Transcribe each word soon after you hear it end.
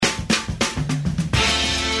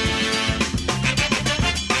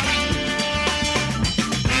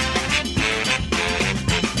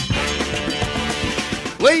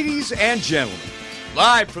and gentlemen,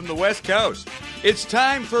 live from the West Coast, it's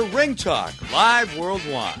time for Ringtalk Live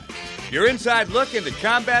Worldwide. Your inside look into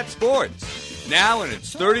combat sports, now in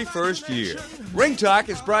its 31st year. Ringtalk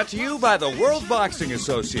is brought to you by the World Boxing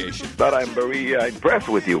Association. But I'm very impressed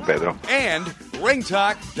with you, Pedro. And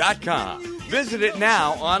ringtalk.com. Visit it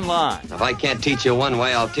now online. If I can't teach you one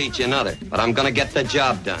way, I'll teach you another. But I'm going to get the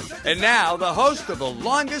job done. And now, the host of the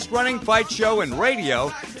longest-running fight show in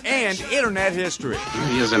radio and internet history.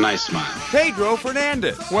 He has a nice smile. Pedro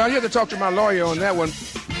Fernandez. Well, you have to talk to my lawyer on that one.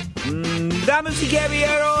 Damas y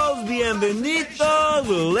caballeros,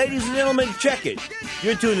 bienvenidos. Ladies and gentlemen, check it.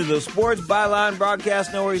 You're tuned to the Sports Byline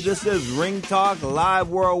Broadcast Network. This is Ring Talk Live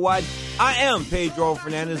Worldwide. I am Pedro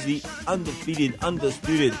Fernandez, the undefeated,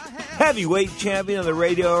 undisputed heavyweight champion of the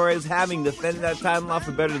radio airwaves, having defended that title now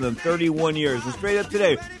for better than 31 years. And straight up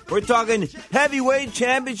today, we're talking heavyweight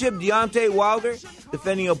championship. Deontay Wilder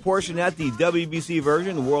defending a portion at the WBC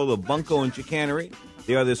version, the world of bunco and chicanery.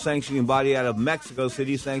 They are the sanctioning body out of Mexico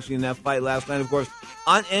City, sanctioning that fight last night, of course,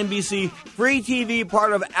 on NBC. Free TV,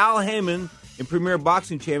 part of Al Heyman and Premier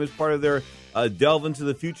Boxing Champions, part of their delve into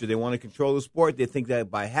the future. They want to control the sport. They think that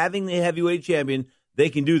by having the heavyweight champion, they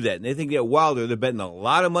can do that. And they think that Wilder, they're betting a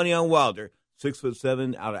lot of money on Wilder,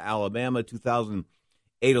 6'7", out of Alabama,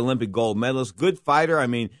 2008 Olympic gold medalist. Good fighter. I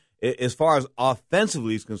mean, as far as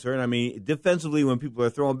offensively is concerned, I mean, defensively, when people are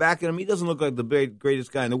throwing back at him, he doesn't look like the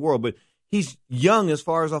greatest guy in the world, but he's young as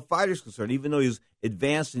far as a fighter's concerned, even though he's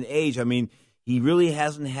advanced in age. I mean, he really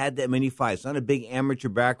hasn't had that many fights. Not a big amateur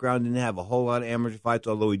background, didn't have a whole lot of amateur fights,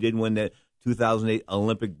 although he did win that 2008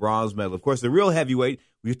 Olympic bronze medal. Of course, the real heavyweight,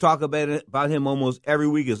 we talk about him almost every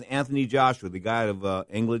week, is Anthony Joshua, the guy out of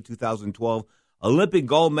England, 2012 Olympic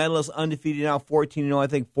gold medalist, undefeated now, 14-0, I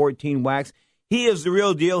think 14 whacks. He is the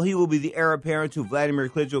real deal. He will be the heir apparent to Vladimir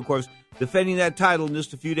Klitschko, of course, defending that title in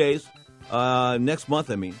just a few days, next month,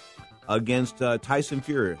 against Tyson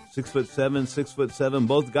Fury, 6'7", 6'7",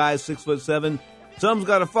 both guys 6'7". Some's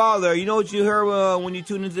got to fall there. You know what you heard when you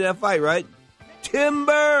tune into that fight, right?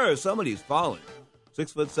 Timber! Somebody's falling.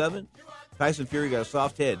 6'7". Tyson Fury got a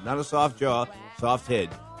soft head, not a soft jaw, soft head.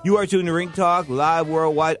 You are tuned to Ring Talk, live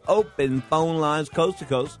worldwide, open phone lines, coast to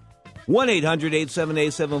coast.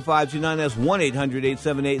 1-800-878-7529. That's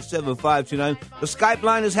 1-800-878-7529. The Skype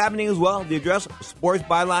line is happening as well. The address, Sports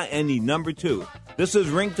Byline, and the number 2. This is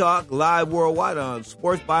Ring Talk, live worldwide on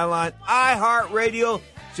Sports Byline, iHeartRadio,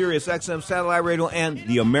 Sirius XM Satellite Radio, and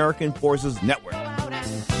the American Forces Network.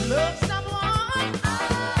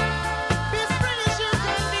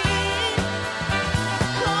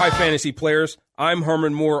 Hi, fantasy players. I'm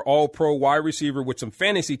Herman Moore, all-pro wide receiver, with some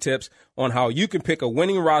fantasy tips on how you can pick a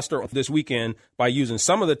winning roster this weekend by using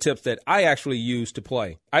some of the tips that I actually use to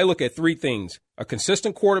play. I look at 3 things: a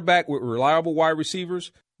consistent quarterback with reliable wide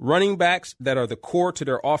receivers, running backs that are the core to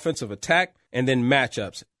their offensive attack, and then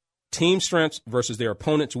matchups, team strengths versus their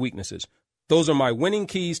opponent's weaknesses. Those are my winning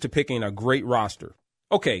keys to picking a great roster.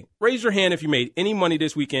 Okay, raise your hand if you made any money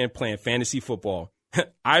this weekend playing fantasy football.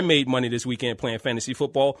 I made money this weekend playing fantasy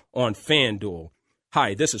football on FanDuel.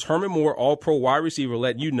 Hi, this is Herman Moore, all-pro wide receiver,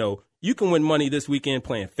 letting you know you can win money this weekend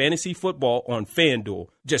playing fantasy football on FanDuel.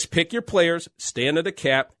 Just pick your players, stay under the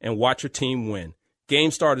cap, and watch your team win.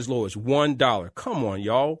 Games start as low as $1. Come on,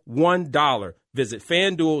 y'all, $1. Visit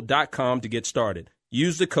FanDuel.com to get started.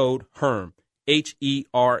 Use the code HERM,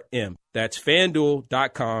 H-E-R-M. That's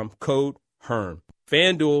FanDuel.com, code HERM.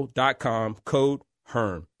 FanDuel.com, code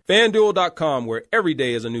HERM. FanDuel.com, where every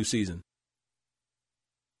day is a new season.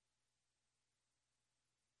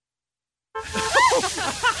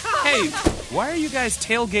 Hey, why are you guys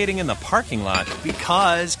tailgating in the parking lot?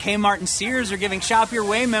 Because Kmart and Sears are giving Shop Your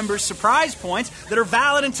Way members surprise points that are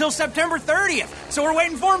valid until September 30th. So we're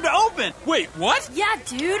waiting for them to open. Wait, what? Yeah,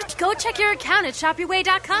 dude. Go check your account at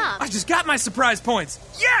shopyourway.com. I just got my surprise points.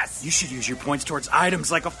 Yes! You should use your points towards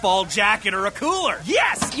items like a fall jacket or a cooler.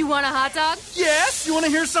 Yes! You want a hot dog? Yes! You want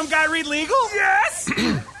to hear some guy read legal? Yes!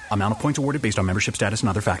 Amount of points awarded based on membership status and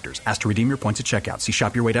other factors. Ask to redeem your points at checkout. See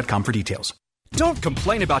shopyourway.com for details. Don't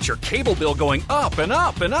complain about your cable bill going up and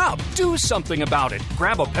up and up. Do something about it.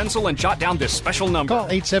 Grab a pencil and jot down this special number. Call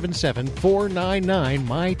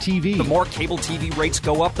 877-499-MY-TV. The more cable TV rates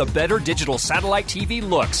go up, the better digital satellite TV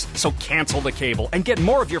looks. So cancel the cable and get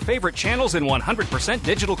more of your favorite channels in 100%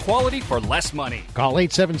 digital quality for less money. Call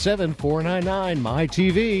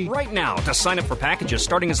 877-499-MY-TV. Right now to sign up for packages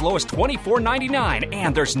starting as low as $24.99,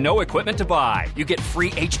 and there's no equipment to buy. You get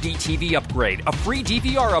free HD TV upgrade, a free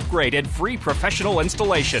DVR upgrade, and free professional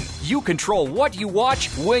installation. You control what you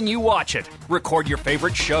watch when you watch it. Record your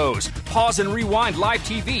favorite shows, pause and rewind live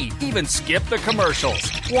TV, even skip the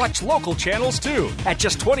commercials. Watch local channels too. At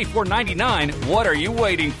just $24.99, what are you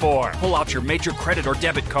waiting for? Pull out your major credit or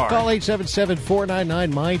debit card. Call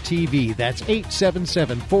 877-499-MY-TV. That's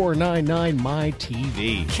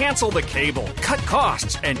 877-499-MY-TV. Cancel the cable, cut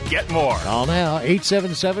costs, and get more. Call now,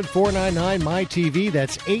 877-499-MY-TV.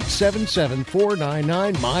 That's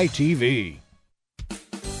 877-499-MY-TV.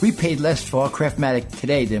 We paid less for our Craftmatic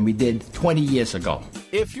today than we did 20 years ago.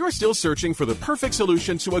 If you're still searching for the perfect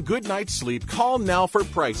solution to a good night's sleep, call now for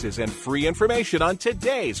prices and free information on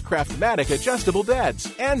today's Craftmatic adjustable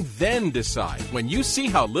beds. And then decide when you see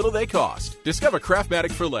how little they cost. Discover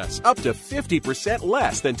Craftmatic for less, up to 50%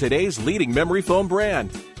 less than today's leading memory foam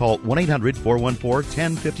brand. Call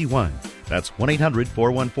 1-800-414-1051. That's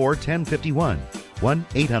 1-800-414-1051.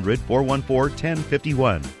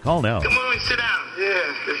 1-800-414-1051. Call now. Come on, sit down. Yeah.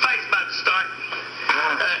 The fight's about to start.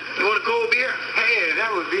 You want a cold beer? Hey,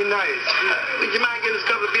 that would be nice. Would you mind getting us a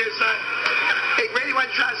couple of beers, son? Hey, Grady, why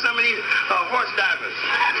don't you try some of these horse divers?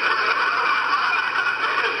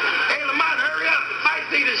 Hey, Lamont, hurry up. The fight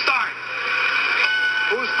need to start.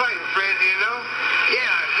 Who's fighting, Fred? Do you know?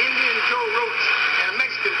 Yeah, Indian Joe Roach and a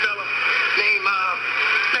Mexican fella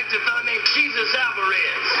named Jesus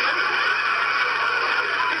Alvarez.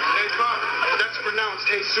 Hey, Bob, that's pronounced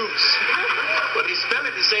Jesus. Well, he spelled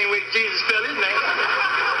it the same way Jesus spelled his name.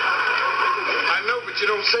 I know, but you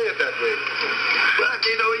don't say it that way. Well, if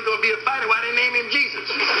they know he's going to be a fighter, why they name him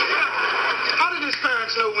Jesus? How did his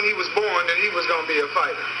parents know when he was born that he was going to be a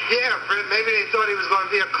fighter? Yeah, Fred, maybe they thought he was going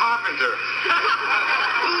to be a carpenter. Ooh,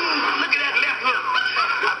 look at that left hook.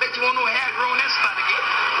 I bet you won't know hair growing that spot again.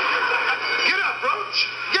 Get up, Roach.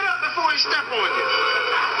 Get up before he step on you.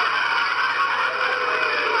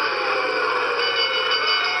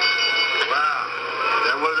 Wow,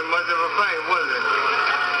 that wasn't much of a fight, was it?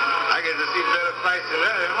 I get to see better fights than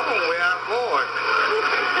that at home where I'm born.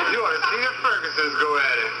 You ought to see the Fergusons go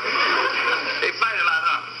at it. They fight a lot,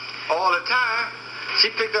 huh? All the time. She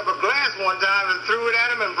picked up a glass one time and threw it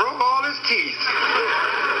at him and broke all his teeth.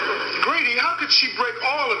 Grady, how could she break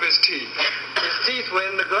all of his teeth? His teeth were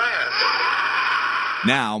in the glass.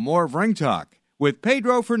 Now, more of Ring Talk with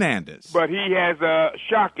Pedro Fernandez. But he has a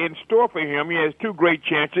shock in store for him. He has two great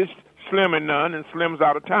chances, Slim and none, and Slim's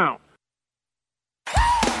out of town.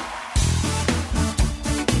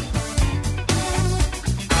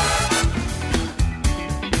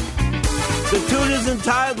 The tune is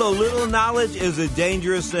entitled Little Knowledge is a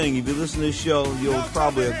Dangerous Thing. If you listen to this show, you'll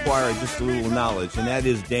probably acquire just a little knowledge, and that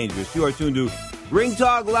is dangerous. You are tuned to Ring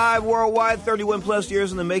Talk Live Worldwide, 31 plus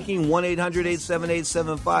years in the making,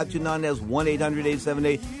 1-800-878-7529. That's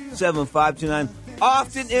 1-800-878-7529.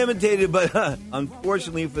 Often imitated, but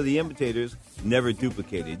unfortunately for the imitators, never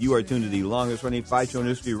duplicated. You are tuned to the longest running fight show in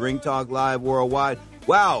history, Ring Talk Live Worldwide.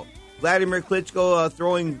 Wow. Vladimir Klitschko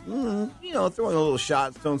throwing a little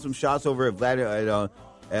shot, throwing some shots over at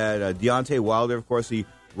Deontay Wilder. Of course, the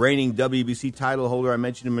reigning WBC title holder. I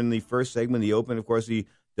mentioned him in the first segment, the Open. Of course, the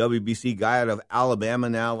WBC guy out of Alabama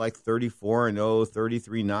now, like 34-0,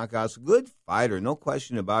 33 knockouts. Good fighter, no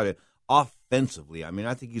question about it. Offensively, I mean,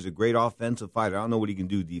 I think he's a great offensive fighter. I don't know what he can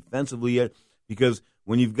do defensively yet, because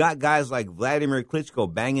when you've got guys like Vladimir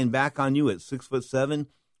Klitschko banging back on you at 6'7",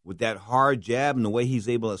 with that hard jab and the way he's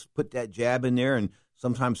able to put that jab in there and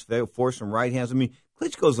sometimes force some right hands. I mean,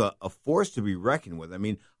 Klitschko's a force to be reckoned with. I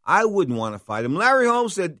mean, I wouldn't want to fight him. Larry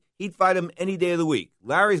Holmes said he'd fight him any day of the week.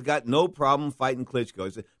 Larry's got no problem fighting Klitschko. He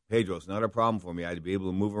said, Pedro, it's not a problem for me. I'd be able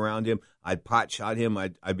to move around him. I'd pot shot him. I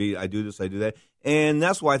do this, I do that. And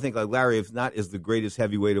that's why I think like Larry, if not is the greatest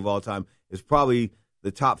heavyweight of all time, is probably the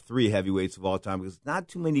top three heavyweights of all time, because not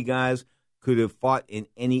too many guys could have fought in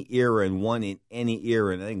any era and won in any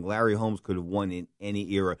era, and I think Larry Holmes could have won in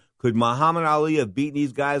any era. Could Muhammad Ali have beaten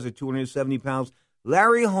these guys at 270 pounds?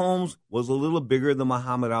 Larry Holmes was a little bigger than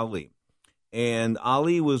Muhammad Ali, and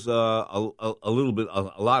Ali was a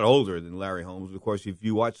lot older than Larry Holmes. Of course, if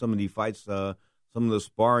you watch some of the fights, some of the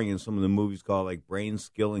sparring and some of the movies called like Brain,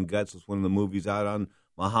 Skill, and Guts, it's one of the movies out on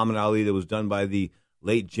Muhammad Ali that was done by the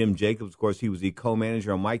late Jim Jacobs. Of course, he was the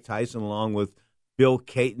co-manager of Mike Tyson along with Bill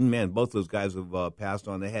Caton. Man, both those guys have passed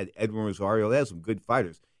on. They had Edwin Rosario. They had some good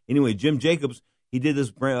fighters. Anyway, Jim Jacobs, he did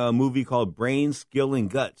this movie called Brain, Skill, and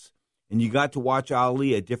Guts. And you got to watch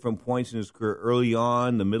Ali at different points in his career, early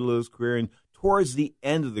on, the middle of his career, and towards the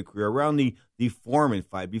end of the career, around the Foreman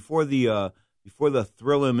fight, before the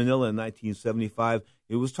Thrilla in Manila in 1975.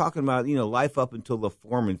 It was talking about, life up until the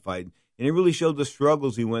Foreman fight. And it really showed the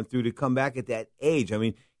struggles he went through to come back at that age. I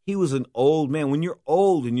mean, he was an old man. When you're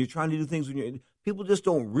old and you're trying to do things people just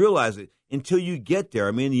don't realize it until you get there.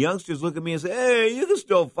 I mean, the youngsters look at me and say, hey, you can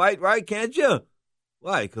still fight, right? Can't you?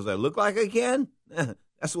 Why? Because I look like I can?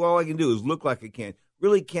 That's all I can do is look like I can.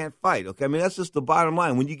 Really can't fight, okay? I mean, that's just the bottom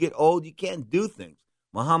line. When you get old, you can't do things.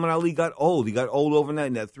 Muhammad Ali got old. He got old overnight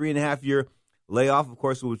in that 3.5-year layoff, of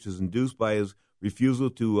course, which was induced by his refusal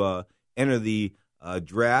to enter the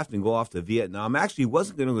draft and go off to Vietnam. Actually, he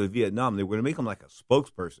wasn't going to go to Vietnam. They were going to make him like a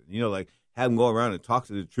spokesperson, like have him go around and talk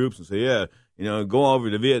to the troops and say, yeah, go over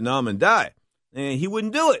to Vietnam and die. And he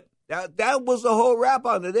wouldn't do it. That was the whole rap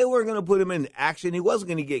on it. They weren't going to put him in action. He wasn't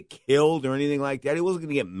going to get killed or anything like that. He wasn't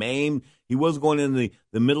going to get maimed. He wasn't going in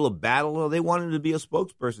the middle of battle. They wanted him to be a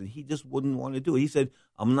spokesperson. He just wouldn't want to do it. He said,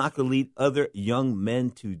 I'm not going to lead other young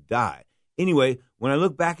men to die. Anyway, when I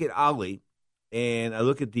look back at Ali and I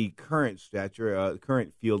look at the current stature,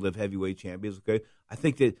 current field of heavyweight champions, okay, I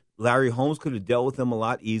think that Larry Holmes could have dealt with him a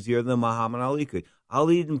lot easier than Muhammad Ali could.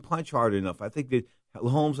 Ali didn't punch hard enough. I think that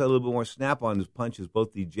Holmes had a little bit more snap on his punches,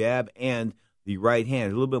 both the jab and the right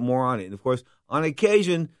hand, a little bit more on it. And, of course, on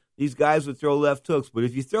occasion, these guys would throw left hooks. But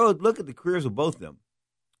if you look at the careers of both of them,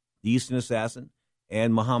 the Eastern Assassin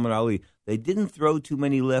and Muhammad Ali, they didn't throw too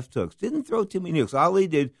many left hooks, didn't throw too many hooks. Ali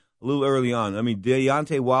did a little early on. I mean,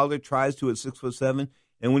 Deontay Wilder tries to at 6'7",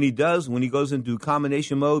 and when he does, when he goes into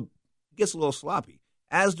combination mode, he gets a little sloppy.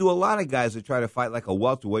 As do a lot of guys that try to fight like a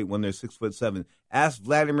welterweight when they're 6'7". Ask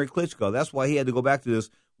Vladimir Klitschko. That's why he had to go back to this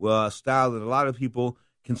style that a lot of people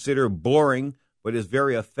consider boring, but is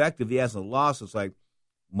very effective. He hasn't lost. It's like,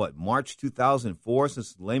 March 2004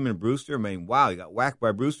 since Lehman Brewster? I mean, wow, he got whacked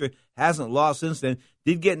by Brewster. Hasn't lost since then.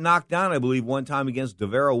 Did get knocked down, I believe, one time against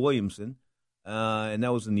Devereux Williamson. And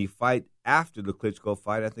that was in the fight after the Klitschko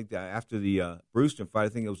fight. I think that after the Brewster fight, I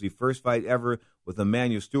think it was the first fight ever with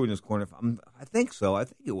Emmanuel Stewart in his corner. I think so. I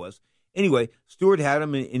think it was. Anyway, Stewart had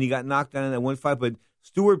him, and he got knocked down in that one fight. But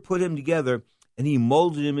Stewart put him together, and he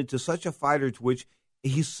molded him into such a fighter to which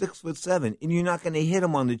he's 6'7", and you're not going to hit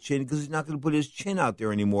him on the chin because he's not going to put his chin out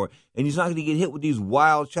there anymore. And he's not going to get hit with these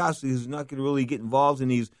wild shots. He's not going to really get involved in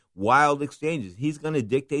these wild exchanges. He's going to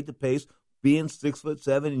dictate the pace, being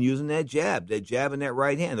 6'7" and using that jab and that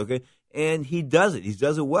right hand, okay? And he does it. He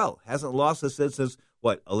does it well. Hasn't lost, I said, since,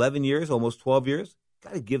 11 years, almost 12 years?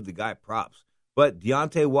 Got to give the guy props. But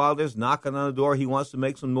Deontay Wilder's knocking on the door. He wants to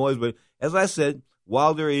make some noise. But as I said,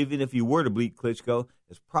 Wilder, even if he were to beat Klitschko,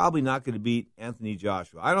 is probably not going to beat Anthony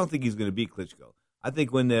Joshua. I don't think he's going to beat Klitschko. I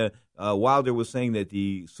think when Wilder was saying that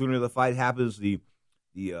the sooner the fight happens, the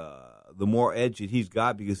more edge that he's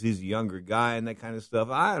got because he's a younger guy and that kind of stuff.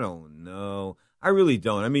 I don't know. I really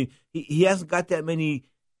don't. I mean, he hasn't got that many,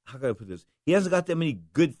 how can I put this? He hasn't got that many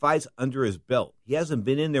good fights under his belt. He hasn't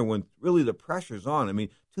been in there when really the pressure's on. I mean,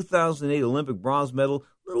 2008 Olympic bronze medal,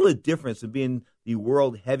 a little bit difference in being the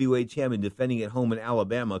world heavyweight champion defending at home in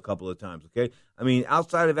Alabama a couple of times, okay? I mean,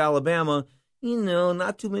 outside of Alabama,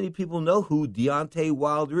 not too many people know who Deontay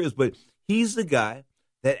Wilder is, but he's the guy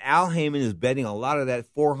that Al Heyman is betting a lot of that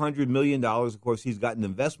 $400 million. Of course, he's gotten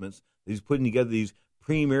investments. He's putting together these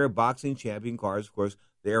premier boxing champion cards. Of course,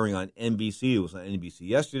 they're airing on NBC. It was on NBC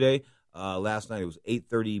yesterday. Last night it was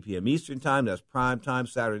 8:30 p.m. Eastern time. That's prime time.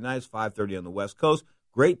 Saturday nights, 5:30 on the West Coast.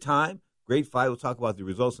 Great time. Great fight. We'll talk about the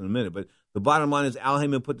results in a minute. But the bottom line is Al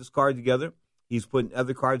Heyman put this card together. He's putting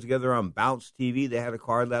other cards together on Bounce TV. They had a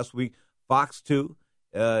card last week. Fox 2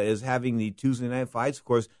 is having the Tuesday night fights. Of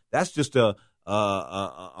course, that's just a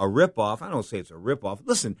ripoff. I don't say it's a ripoff.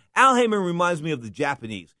 Listen, Al Heyman reminds me of the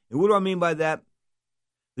Japanese. And what do I mean by that?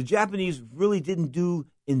 The Japanese really didn't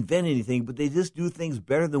invent anything, but they just do things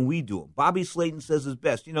better than we do them. Bobby Slayton says it's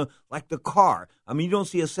best, like the car. I mean, you don't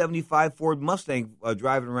see a 75 Ford Mustang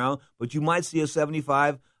driving around, but you might see a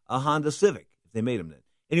 75 Honda Civic if they made them then.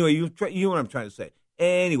 Anyway, you know what I'm trying to say.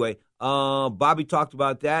 Anyway, Bobby talked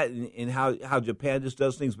about that and how Japan just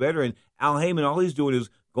does things better. And Al Heyman, all he's doing is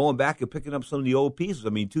going back and picking up some of the old pieces. I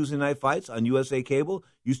mean, Tuesday night fights on USA Cable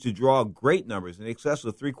used to draw great numbers, in excess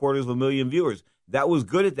of 750,000 viewers. That was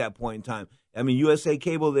good at that point in time. I mean, USA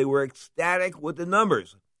Cable, they were ecstatic with the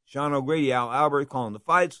numbers. Sean O'Grady, Al Albert calling the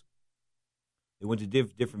fights. They went to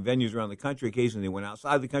different venues around the country. Occasionally, they went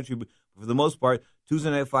outside the country. But for the most part, Tuesday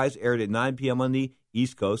night fights aired at 9 p.m. on the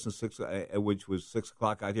East Coast, and which was 6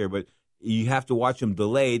 o'clock out here. But you have to watch them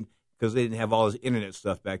delayed because they didn't have all this internet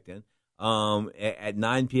stuff back then. At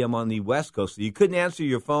 9 p.m. on the West Coast. So you couldn't answer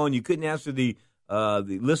your phone. You couldn't answer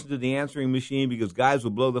listen to the answering machine because guys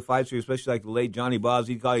would blow the fights here, especially like the late Johnny Boz.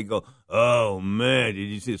 He'd call you and go, oh, man, did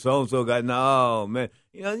you see so-and-so got, no, man.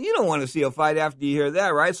 You don't want to see a fight after you hear that,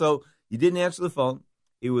 right? So you didn't answer the phone.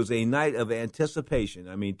 It was a night of anticipation.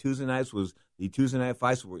 I mean, Tuesday nights was the Tuesday night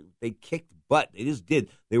fights where they kicked butt. They just did.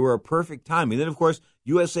 They were a perfect time. And then, of course,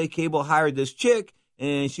 USA Cable hired this chick,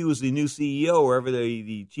 and she was the new CEO, or wherever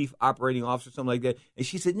the chief operating officer, something like that. And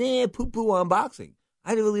she said, nah, poo-poo on boxing.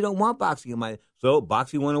 I really don't want boxing in my... So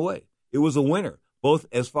boxing went away. It was a winner, both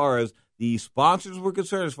as far as the sponsors were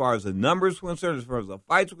concerned, as far as the numbers were concerned, as far as the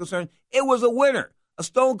fights were concerned. It was a winner, a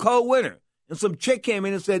stone-cold winner. And some chick came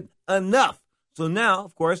in and said, enough. So now,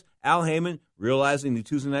 of course, Al Heyman, realizing the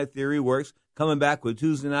Tuesday Night Theory works, coming back with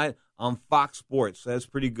Tuesday Night on Fox Sports. That's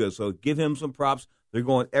pretty good. So give him some props. They're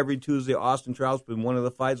going every Tuesday. Austin Trout's been one of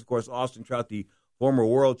the fights. Of course, Austin Trout, the former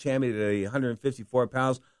world champion at 154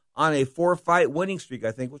 pounds, on a 4-fight winning streak,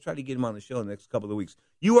 I think. We'll try to get him on the show in the next couple of weeks.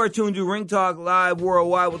 You are tuned to Ring Talk Live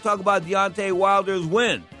Worldwide. We'll talk about Deontay Wilder's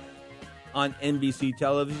win on NBC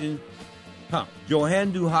television.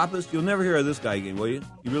 Johann Duhaupas, you'll never hear of this guy again, will you?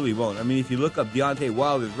 You really won't. I mean, if you look up Deontay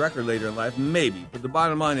Wilder's record later in life, maybe. But the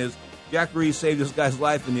bottom line is, Jack Reese saved this guy's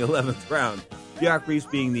life in the 11th round. Jack Reese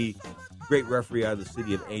being the great referee out of the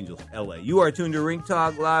city of Angels, L.A. You are tuned to Ring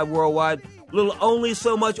Talk Live Worldwide. Little only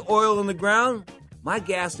so much oil in the ground. My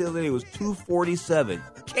gas the other day was $2.47.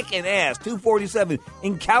 Kicking ass, $2.47.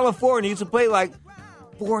 In California, it used to pay like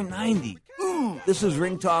 $4.90. This is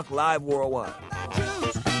Ring Talk Live Worldwide.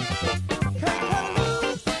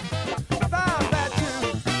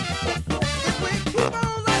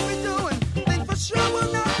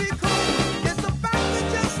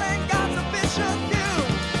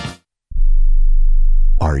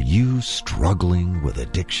 Are you struggling with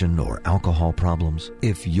addiction or alcohol problems?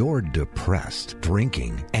 If you're depressed,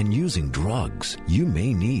 drinking, and using drugs, you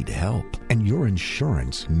may need help, and your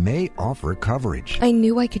insurance may offer coverage. I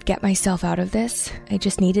knew I could get myself out of this. I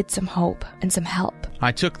just needed some hope and some help.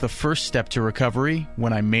 I took the first step to recovery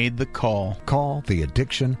when I made the call. Call the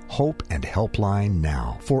Addiction, Hope, and Helpline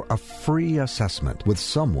now for a free assessment with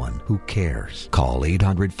someone who cares. Call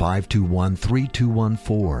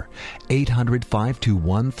 800-521-3214.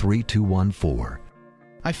 800-521-3214.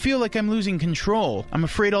 I feel like I'm losing control. I'm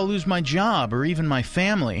afraid I'll lose my job or even my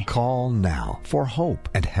family. Call now for hope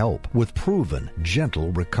and help with proven,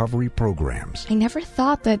 gentle recovery programs. I never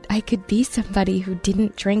thought that I could be somebody who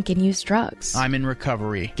didn't drink and use drugs. I'm in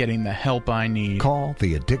recovery, getting the help I need. Call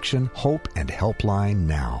the Addiction, Hope, and Helpline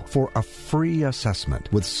now for a free assessment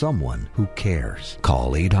with someone who cares.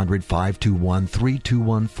 Call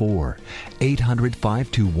 800-521-3214.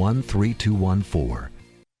 800-521-3214.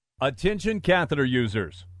 Attention catheter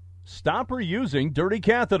users. Stop reusing dirty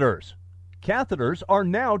catheters. Catheters are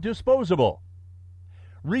now disposable.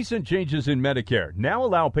 Recent changes in Medicare now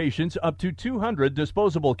allow patients up to 200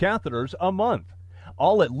 disposable catheters a month,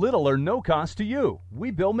 all at little or no cost to you.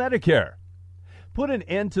 We bill Medicare. Put an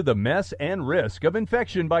end to the mess and risk of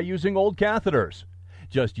infection by using old catheters.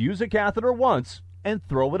 Just use a catheter once and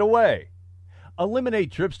throw it away.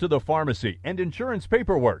 Eliminate trips to the pharmacy and insurance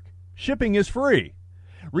paperwork. Shipping is free.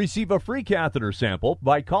 Receive a free catheter sample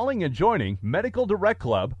by calling and joining Medical Direct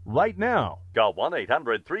Club right now. Call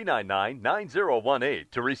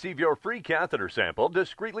 1-800-399-9018 to receive your free catheter sample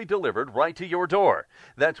discreetly delivered right to your door.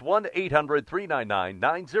 That's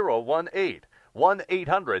 1-800-399-9018.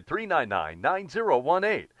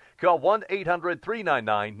 1-800-399-9018. Call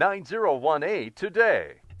 1-800-399-9018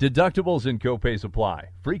 today. Deductibles and copays apply.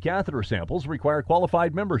 Free catheter samples require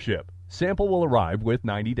qualified membership. Sample will arrive with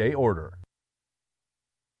 90-day order.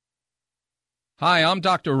 Hi, I'm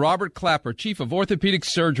Dr. Robert Clapper, Chief of Orthopedic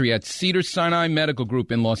Surgery at Cedars-Sinai Medical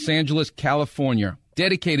Group in Los Angeles, California.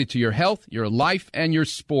 Dedicated to your health, your life, and your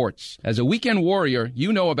sports. As a weekend warrior,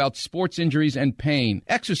 you know about sports injuries and pain.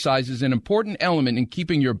 Exercise is an important element in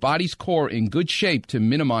keeping your body's core in good shape to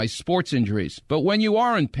minimize sports injuries. But when you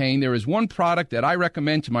are in pain, there is one product that I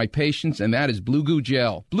recommend to my patients, and that is Blue Goo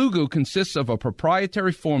Gel. Blue Goo consists of a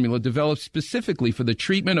proprietary formula developed specifically for the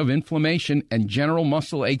treatment of inflammation and general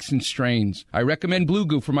muscle aches and strains. I recommend Blue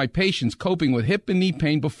Goo for my patients coping with hip and knee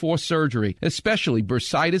pain before surgery, especially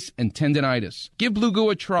bursitis and tendinitis. Give Blue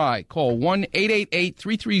Goo a try. Call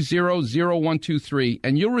 1-888-330-0123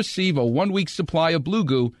 and you'll receive a 1-week supply of Blue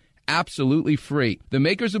Goo absolutely free. The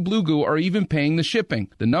makers of Blue Goo are even paying the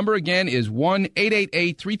shipping. The number again is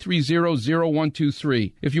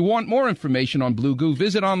 1-888-330-0123. If you want more information on Blue Goo,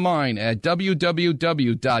 visit online at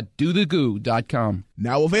www.dothegoo.com.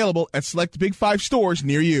 Now available at select Big 5 stores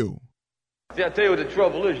near you. See, I tell you what the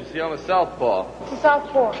trouble is. You see, I'm a southpaw. What's a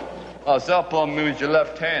southpaw? Oh, southpaw means you're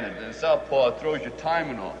left-handed, and southpaw throws your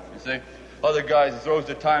timing off, you see? Other guys, it throws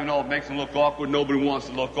their timing off, makes them look awkward. Nobody wants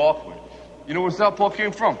to look awkward. You know where southpaw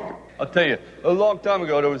came from? I'll tell you, a long time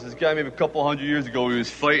ago, there was this guy, maybe a couple hundred years ago, he was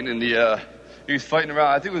fighting in the, he was fighting around,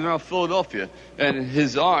 I think it was around Philadelphia, and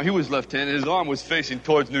his arm, he was left-handed, his arm was facing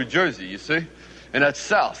towards New Jersey, you see? And that's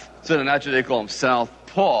south. So then naturally they call him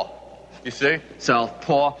southpaw, you see?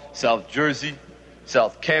 Southpaw, South Jersey,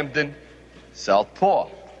 South Camden, southpaw.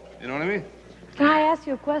 You know what I mean? Can I ask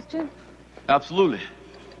you a question? Absolutely.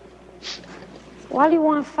 Why do you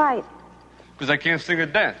want to fight? Because I can't sing or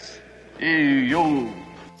dance. Hey, yo.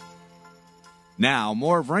 Now,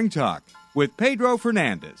 more of Ring Talk with Pedro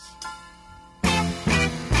Fernandez.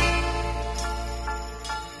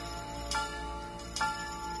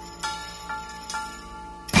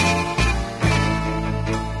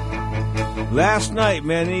 Last night,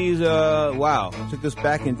 man, took us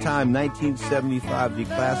back in time. 1975, the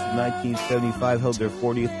class of 1975 held their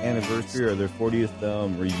 40th anniversary or their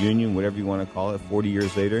 40th reunion, whatever you want to call it, 40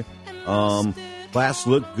 years later. Class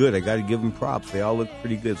looked good. I got to give them props. They all looked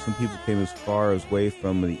pretty good. Some people came as far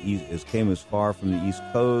from the East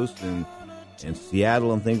Coast and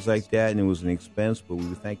Seattle and things like that, and it was an expense, but we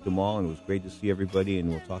thanked them all, and it was great to see everybody, and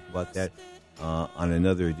we'll talk about that on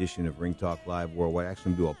another edition of Ring Talk Live Worldwide.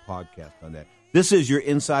 Actually, I'm going to do a podcast on that. This is your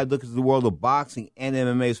inside look into the world of boxing and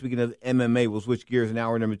MMA. Speaking of MMA, we'll switch gears in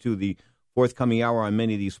hour number 2, the forthcoming hour on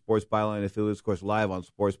many of these Sports Byline affiliates, of course, live on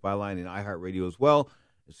Sports Byline and iHeartRadio as well.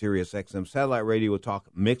 Sirius XM Satellite Radio will talk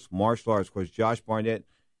mixed martial arts. Of course, Josh Barnett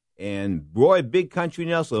and Roy Big Country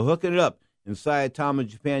Nelson hooking it up in Saitama,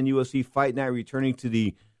 Japan, UFC Fight Night, returning to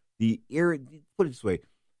the era. Put it this way.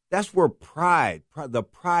 That's where the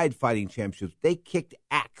Pride Fighting Championships, they kicked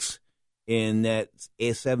axe in that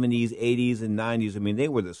 70s, 80s, and 90s. I mean, they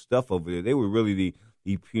were the stuff over there. They were really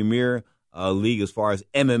the premier league as far as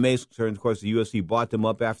MMA is concerned. Of course, the UFC bought them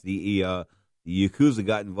up after the Yakuza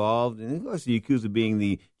got involved. And, of course, the Yakuza being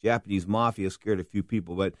the Japanese mafia scared a few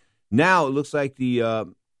people. But now it looks like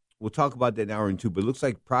we'll talk about that in hour 2, but it looks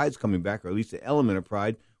like Pride's coming back, or at least an element of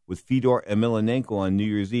Pride, with Fedor Emelianenko on New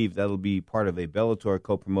Year's Eve. That'll be part of a Bellator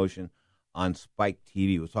co-promotion on Spike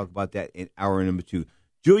TV. We'll talk about that in hour number 2.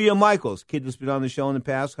 Julia Michaels, kid that's been on the show in the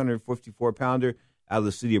past, 154-pounder out of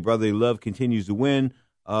the city of brotherly love, continues to win.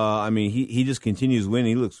 He just continues winning.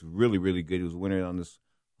 He looks really, really good. He was a winner on this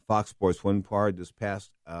Fox Sports 1 card this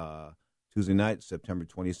past Tuesday night, September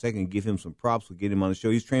 22nd. Give him some props. We'll get him on the show.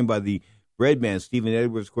 He's trained by the Breadman, Stephen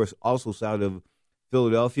Edwards, of course, also out of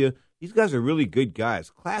Philadelphia. These guys are really good guys,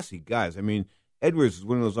 classy guys. I mean, Edwards is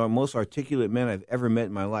one of those most articulate men I've ever met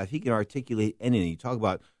in my life. He can articulate anything. You talk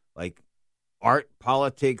about, like, art,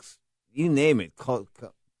 politics, you name it,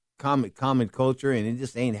 common culture, and it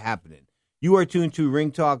just ain't happening. You are tuned to Ring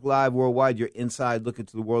Talk Live Worldwide, your inside look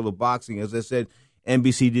into the world of boxing. As I said,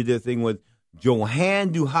 NBC did their thing with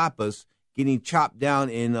Johann Duhaupas getting chopped down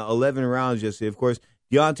in 11 rounds yesterday. Of course,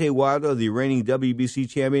 Deontay Wilder, the reigning WBC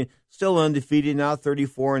champion, still undefeated now,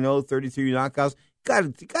 34-0, 33 knockouts.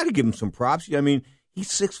 Got to give him some props. I mean, he's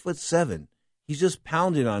 6'7". He's just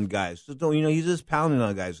pounding on guys. He's just pounding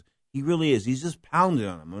on guys. He really is. He's just pounding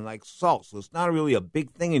on them like salt. So it's not really a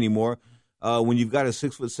big thing anymore when you've got a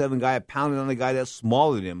 6'7" guy pounding on a guy that's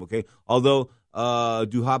smaller than him. Okay, although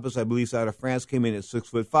Duhaupas, I believe, out of France, came in at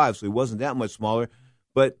 6'5", so he wasn't that much smaller.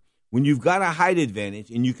 But when you've got a height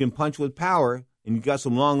advantage and you can punch with power, and you got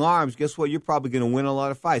some long arms, guess what? You're probably going to win a lot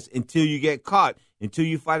of fights until you get caught, until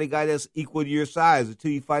you fight a guy that's equal to your size, until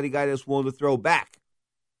you fight a guy that's willing to throw back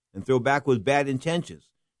and throw back with bad intentions.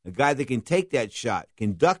 A guy that can take that shot,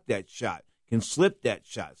 can duck that shot, can slip that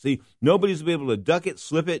shot. See, nobody's been able to duck it,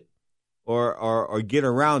 slip it, or get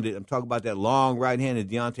around it. I'm talking about that long right hand of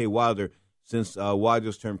Deontay Wilder since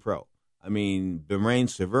Wilder's turned pro. I mean, Bermane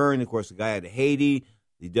Severn, of course, the guy out of Haiti,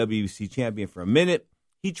 the WBC champion for a minute.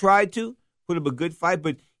 He tried to put up a good fight,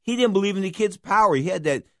 but he didn't believe in the kid's power. He had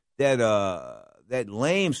that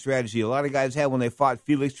lame strategy a lot of guys had when they fought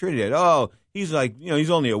Felix Trinidad. Oh, he's like, he's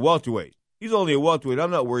only a welterweight. He's only a welterweight.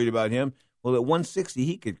 I'm not worried about him. Well, at 160,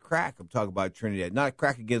 he could crack. I'm talking about Trinidad. Not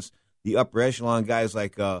crack against the upper echelon guys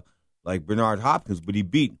like Bernard Hopkins, but he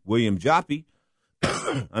beat William Joppy.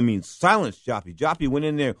 I mean, silenced Joppy. Joppy went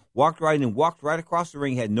in there, walked right across the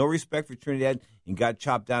ring, had no respect for Trinidad, and got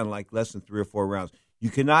chopped down in like less than 3 or 4 rounds. You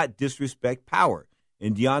cannot disrespect power.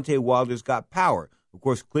 And Deontay Wilder's got power. Of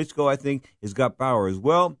course, Klitschko, I think, has got power as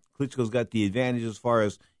well. Klitschko's got the advantage as far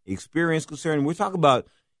as experience concerned. We're talking about,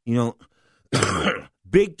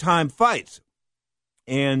 big-time fights.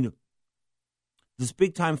 And this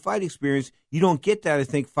big-time fight experience, you don't get that, I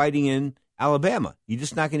think, fighting in Alabama. You're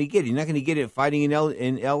just not going to get it. You're not going to get it fighting in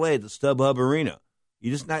L.A. at the StubHub Arena.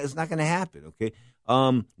 It's not going to happen, okay?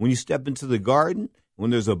 When you step into the Garden, when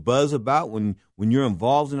there's a buzz about, when you're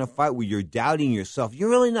involved in a fight where you're doubting yourself, you're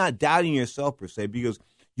really not doubting yourself per se, because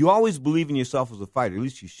you always believe in yourself as a fighter. At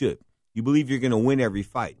least you should. You believe you're going to win every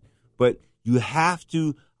fight. But you have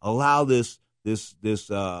to allow this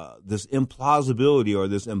implausibility or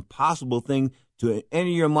this impossible thing to enter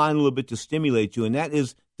your mind a little bit to stimulate you, and that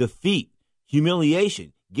is defeat,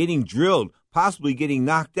 humiliation, getting drilled, possibly getting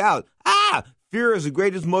knocked out. Fear is the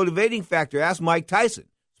greatest motivating factor. Ask Mike Tyson.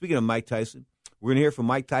 Speaking of Mike Tyson, We're going to hear from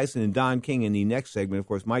Mike Tyson and Don King in the next segment. Of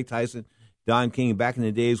course, Mike Tyson, Don King, back in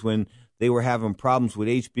the days when they were having problems with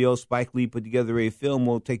HBO, Spike Lee put together a film.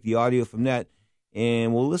 We'll take the audio from that,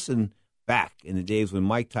 and we'll listen back in the days when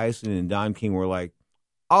Mike Tyson and Don King were like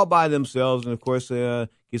all by themselves, and, of course,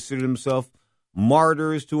 considered themselves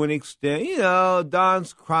martyrs to an extent. You know,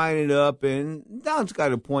 Don's crying it up, and Don's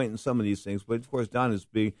got a point in some of these things, but, of course, Don is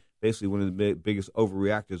basically one of the biggest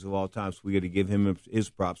overreactors of all time, so we got to give him his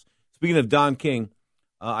props. Speaking of Don King,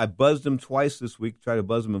 I buzzed him twice this week. Tried to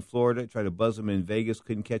buzz him in Florida, tried to buzz him in Vegas.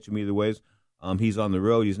 Couldn't catch him either ways. He's on the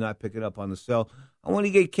road. He's not picking up on the cell. I want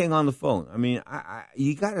to get King on the phone. I mean,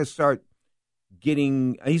 you got to start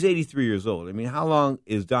getting – he's 83 years old. I mean, how long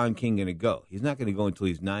is Don King going to go? He's not going to go until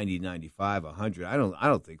he's 90, 95, 100. I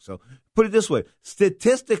don't think so. Put it this way.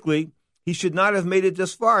 Statistically, he should not have made it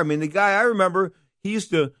this far. I mean, the guy I remember, he used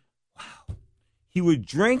to – he would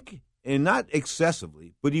drink, and not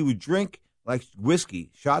excessively, but he would drink like whiskey,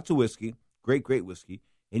 shots of whiskey, great whiskey,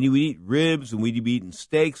 and he would eat ribs, and we'd be eating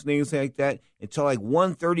steaks and things like that until like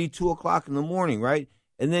 1:30, 2 o'clock in the morning, right?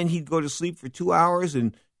 And then he'd go to sleep for 2 hours,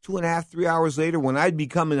 and 2.5, 3 hours later, when I'd be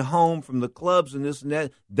coming home from the clubs and this and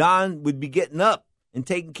that, Don would be getting up and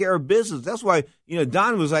taking care of business. That's why,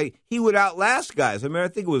 Don was like, he would outlast guys. I mean, I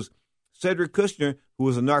think it was Cedric Kushner, who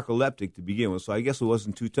was a narcoleptic to begin with, so I guess it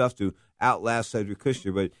wasn't too tough to outlast Cedric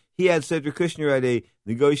Kushner. But he had Cedric Kushner at a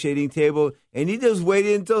negotiating table, and he just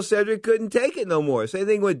waited until Cedric couldn't take it no more. Same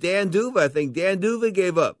thing with Dan Duva. I think Dan Duva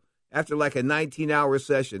gave up after like a 19-hour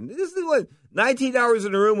session. This is what, 19 hours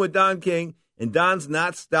in a room with Don King, and Don's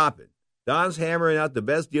not stopping. Don's hammering out the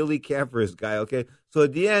best deal he can for his guy, okay? So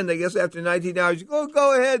at the end, I guess after 19 hours, you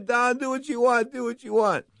go ahead, Don, do what you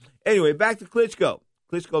want. Anyway, back to Klitschko.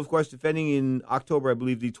 Klitschko, of course, defending in October, I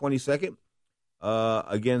believe, the 22nd,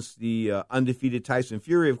 against the undefeated Tyson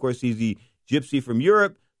Fury. Of course, he's the gypsy from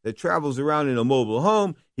Europe that travels around in a mobile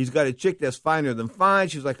home. He's got a chick that's finer than fine.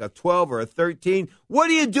 She's like a 12 or a 13. What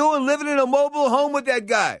are you doing living in a mobile home with that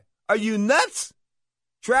guy? Are you nuts?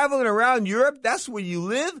 Traveling around Europe, that's where you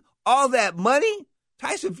live? All that money?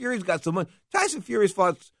 Tyson Fury's got some money. Tyson Fury's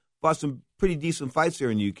fought some pretty decent fights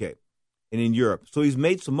here in the UK and in Europe. So he's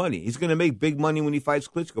made some money. He's going to make big money when he fights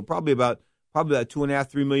Klitschko, probably about $2.5,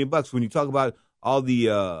 $3 million. When you talk about all the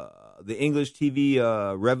English TV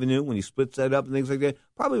revenue, when he splits that up and things like that,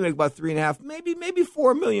 probably make about $3.5, maybe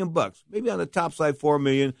 $4 million. Maybe on the top side $4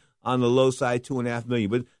 million, on the low side $2.5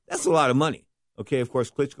 million. But that's a lot of money. Okay, of course,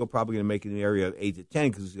 Klitschko probably going to make it in the area of 8 to 10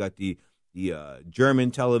 because he's got the German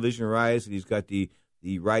television rights, and he's got the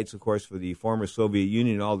rights, of course, for the former Soviet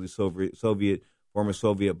Union and all the former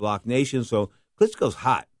Soviet bloc nations. So Klitschko's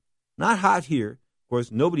hot. Not hot here. Of course,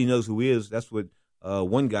 nobody knows who he is. That's what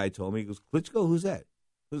one guy told me. He goes, Klitschko, who's that?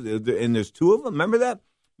 And there's two of them. Remember that?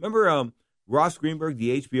 Remember Ross Greenberg,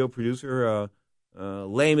 the HBO producer,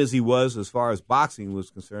 lame as he was as far as boxing was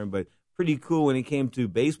concerned, but pretty cool when it came to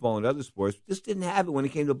baseball and other sports. Just didn't have it when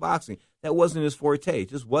it came to boxing. That wasn't his forte. It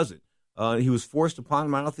just wasn't. He was forced upon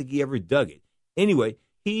him. I don't think he ever dug it. Anyway,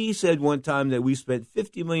 he said one time that we spent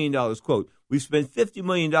 $50 million, quote, we spent $50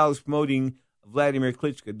 million promoting Vladimir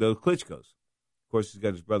Klitschko, the Klitschkos. Of course, he's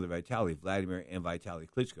got his brother Vitaly, Vladimir and Vitaly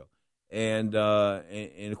Klitschko. And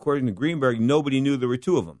according to Greenberg, nobody knew there were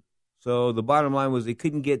two of them. So the bottom line was they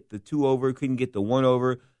couldn't get the two over, couldn't get the one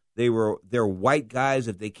over. They're white guys.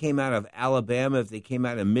 If they came out of Alabama, if they came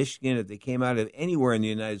out of Michigan, if they came out of anywhere in the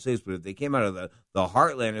United States, but if they came out of the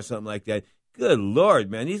heartland or something like that, good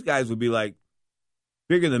Lord, man, these guys would be like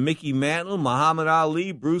bigger than Mickey Mantle, Muhammad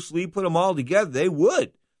Ali, Bruce Lee, put them all together. They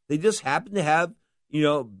would. They just happen to have,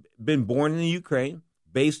 been born in the Ukraine,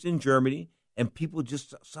 based in Germany, and people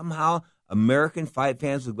just somehow, American fight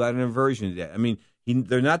fans have got an aversion to that. I mean,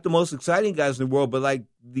 they're not the most exciting guys in the world, but like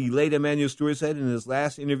the late Emmanuel Stewart said in his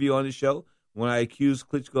last interview on the show, when I accused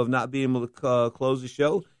Klitschko of not being able to close the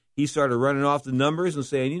show, he started running off the numbers and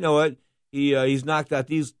saying, you know what, he's knocked out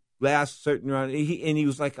these last certain rounds, and he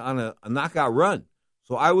was like on a knockout run.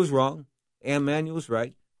 So I was wrong, and Emmanuel was right.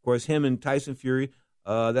 Of course, him and Tyson Fury,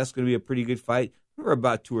 that's going to be a pretty good fight for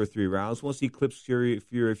about 2 or 3 rounds. Once he clips Fury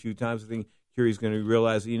a few times, I think Fury's going to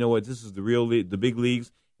realize that, you know what, this is the big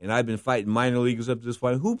leagues, and I've been fighting minor leaguers up to this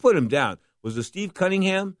point. Who put him down? Was it Steve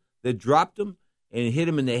Cunningham that dropped him and hit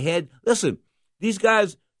him in the head? Listen, these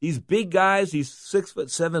guys, these big guys, these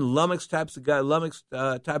 6'7" lummox type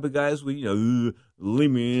of guys, with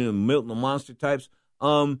Lemy and Milton the Monster types,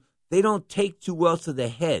 they don't take too well to the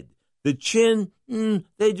head. The chin,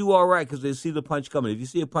 they do all right because they see the punch coming. If you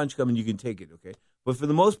see a punch coming, you can take it, okay? But for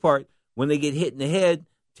the most part, when they get hit in the head,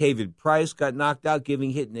 David Price got knocked out,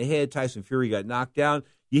 giving hit in the head. Tyson Fury got knocked down.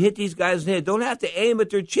 You hit these guys in the head. Don't have to aim at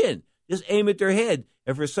their chin. Just aim at their head.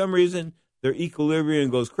 And for some reason, their equilibrium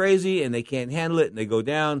goes crazy and they can't handle it and they go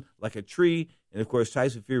down like a tree. And, of course,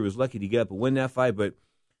 Tyson Fury was lucky to get up and win that fight. But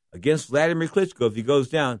against Vladimir Klitschko, if he goes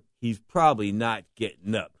down, he's probably not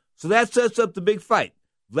getting up. So that sets up the big fight,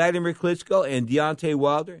 Vladimir Klitschko and Deontay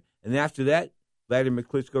Wilder. And after that, Vladimir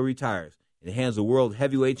Klitschko retires and hands the World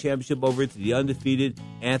Heavyweight Championship over to the undefeated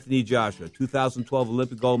Anthony Joshua, 2012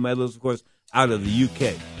 Olympic gold medalist, of course, out of the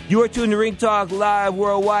UK. You are tuned to Ring Talk Live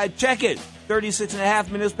Worldwide. Check it. 36 and a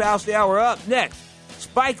half minutes past the hour. Up next,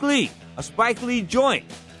 Spike Lee, a Spike Lee joint,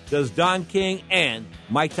 does Don King and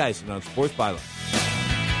Mike Tyson on Sports Byline.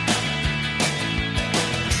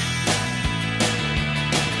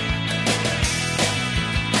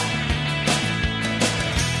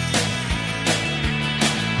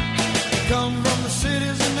 Come from the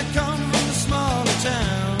cities and they come from the smaller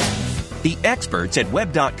towns. The experts at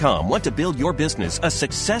Web.com want to build your business a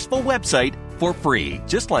successful website for free,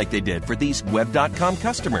 just like they did for these Web.com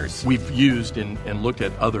customers. We've used and looked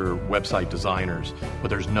at other website designers, but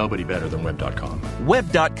there's nobody better than Web.com.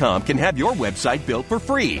 Web.com can have your website built for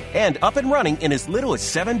free and up and running in as little as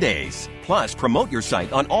 7 days. Plus, promote your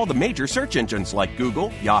site on all the major search engines like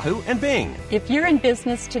Google, Yahoo, and Bing. If you're in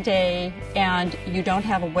business today and you don't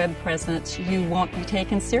have a web presence, you won't be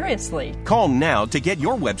taken seriously. Call now to get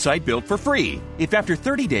your website built for free. If after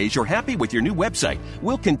 30 days you're happy with your new website,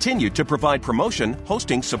 we'll continue to provide promotion,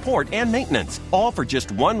 hosting, support, and maintenance, all for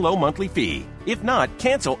just one low monthly fee. If not,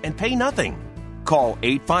 cancel and pay nothing. Call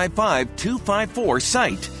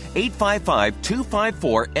 855-254-SITE,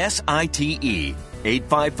 855-254-SITE.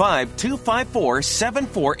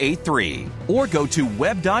 855-254-7483 or go to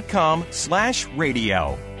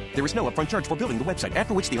web.com/radio. There is no upfront charge for building the website,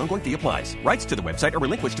 after which the ongoing fee applies. Rights to the website are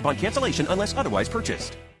relinquished upon cancellation unless otherwise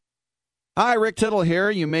purchased. Hi, Rick Tittle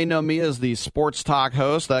here. You may know me as the sports talk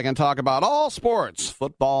host that can talk about all sports: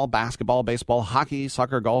 football, basketball, baseball, hockey,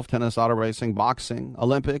 soccer, golf, tennis, auto racing, boxing,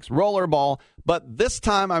 Olympics, rollerball. But this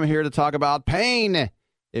time I'm here to talk about pain.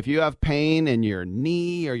 If you have pain in your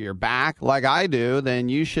knee or your back like I do, then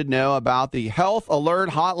you should know about the Health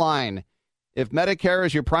Alert Hotline. If Medicare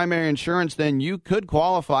is your primary insurance, then you could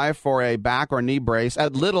qualify for a back or knee brace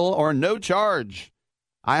at little or no charge.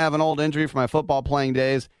 I have an old injury from my football playing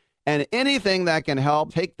days, and anything that can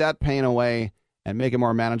help take that pain away and make it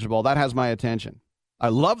more manageable, that has my attention. I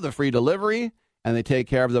love the free delivery, and they take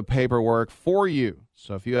care of the paperwork for you.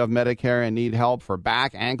 So if you have Medicare and need help for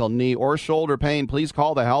back, ankle, knee, or shoulder pain, please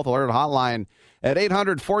call the Health Alert Hotline at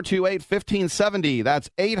 800-428-1570. That's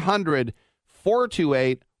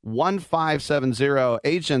 800-428-1570.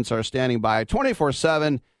 Agents are standing by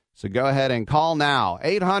 24/7, so go ahead and call now.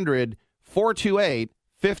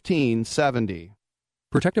 800-428-1570.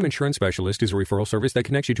 Protectum Insurance Specialist is a referral service that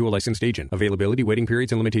connects you to a licensed agent. Availability, waiting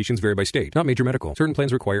periods, and limitations vary by state. Not major medical. Certain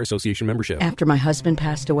plans require association membership. After my husband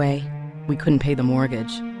passed away, we couldn't pay the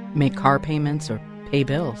mortgage, make car payments, or pay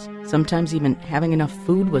bills. Sometimes even having enough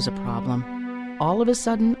food was a problem. All of a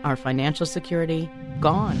sudden, our financial security,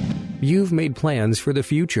 gone. You've made plans for the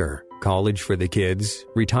future. College for the kids,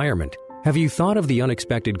 retirement. Have you thought of the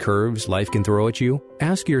unexpected curves life can throw at you?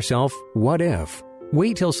 Ask yourself, what if?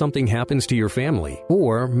 Wait till something happens to your family,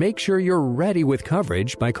 or make sure you're ready with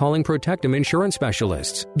coverage by calling Protectum Insurance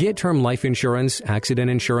Specialists. Get term life insurance, accident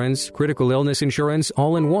insurance, critical illness insurance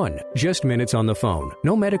all in one. Just minutes on the phone.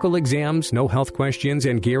 No medical exams, no health questions,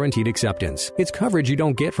 and guaranteed acceptance. It's coverage you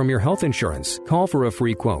don't get from your health insurance. Call for a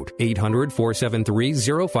free quote.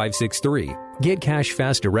 800-473-0563. Get cash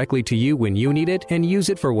fast directly to you when you need it and use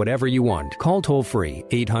it for whatever you want. Call toll free.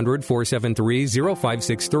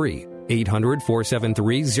 800-473-0563.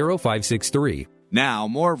 800-473-0563. Now,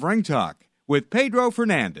 more of Ring Talk with Pedro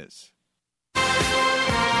Fernandez.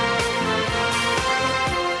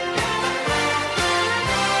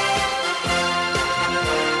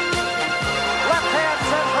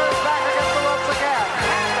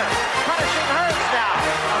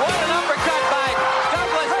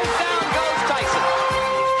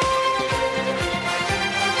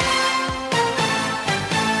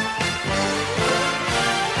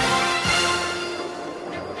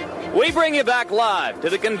 We bring you back live to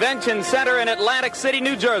the Convention Center in Atlantic City,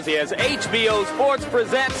 New Jersey, as HBO Sports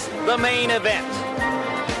presents the main event.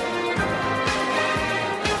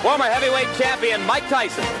 Former heavyweight champion Mike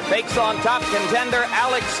Tyson takes on top contender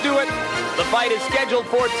Alex Stewart. The fight is scheduled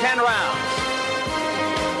for 10 rounds.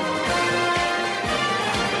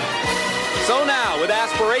 So now, with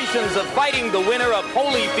aspirations of fighting the winner of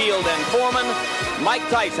Holyfield and Foreman, Mike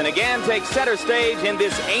Tyson again takes center stage in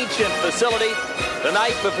this ancient facility.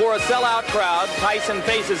 Tonight, before a sellout crowd, Tyson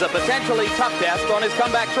faces a potentially tough test on his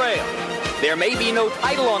comeback trail. There may be no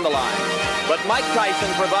title on the line, But Mike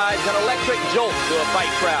Tyson provides an electric jolt to a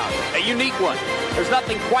fight crowd, a unique one. There's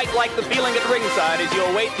nothing quite like the feeling at ringside as you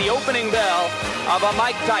await the opening bell of a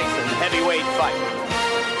Mike Tyson heavyweight fight.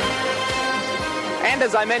 And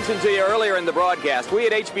as I mentioned to you earlier in the broadcast, we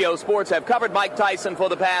at HBO Sports have covered Mike Tyson for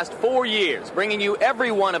the past 4 years, bringing you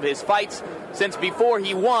every one of his fights since before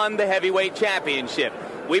he won the heavyweight championship.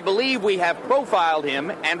 We believe we have profiled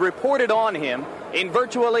him and reported on him in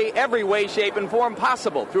virtually every way, shape, and form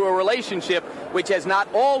possible through a relationship which has not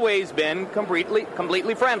always been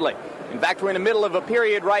completely friendly. In fact, we're in the middle of a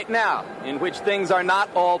period right now in which things are not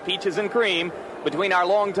all peaches and cream between our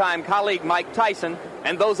longtime colleague Mike Tyson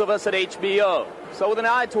and those of us at HBO. So with an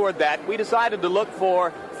eye toward that, we decided to look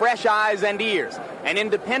for fresh eyes and ears, an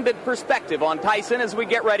independent perspective on Tyson as we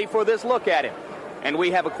get ready for this look at him. And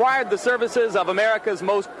we have acquired the services of America's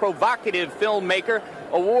most provocative filmmaker,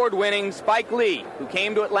 award-winning Spike Lee, who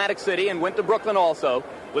came to Atlantic City and went to Brooklyn also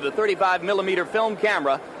with a 35mm film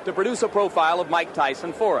camera to produce a profile of Mike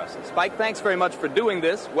Tyson for us. Spike, thanks very much for doing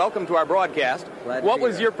this. Welcome to our broadcast. What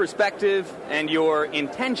was your perspective and your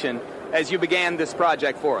intention as you began this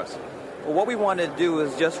project for us? Well, what we wanted to do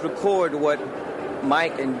is just record what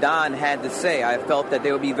Mike and Don had to say. I felt that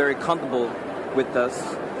they would be very comfortable with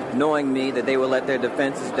us, knowing me, that they would let their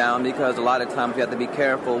defenses down, because a lot of times you have to be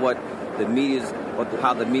careful how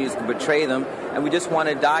the media's can portray them, and we just want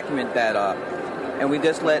to document that. And we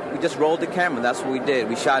just rolled the camera. That's what we did.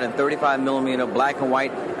 We shot in 35mm black and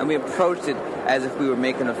white, and we approached it as if we were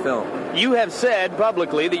making a film. You have said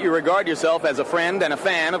publicly that you regard yourself as a friend and a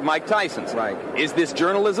fan of Mike Tyson's. Right. Is this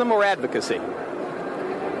journalism or advocacy?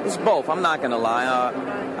 It's both. I'm not going to lie.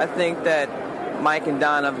 I think that Mike and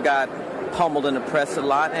Don have got pummeled in the press a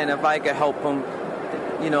lot, and if I could help them,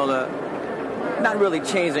 to not really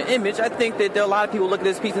change their image, I think that there are a lot of people look at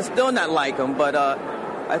this piece and still not like them, but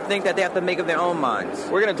I think that they have to make up their own minds.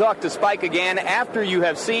 We're going to talk to Spike again after you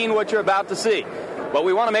have seen what you're about to see. But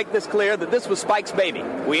we want to make this clear that this was Spike's baby.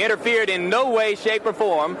 We interfered in no way, shape, or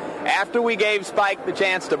form after we gave Spike the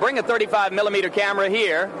chance to bring a 35mm camera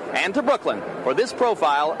here and to Brooklyn for this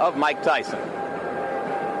profile of Mike Tyson.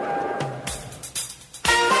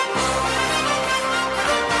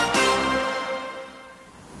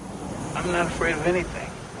 I'm not afraid of anything.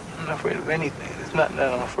 I'm not afraid of anything. There's nothing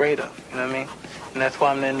that I'm afraid of, you know what I mean? And that's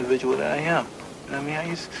why I'm the individual that I am. You know what I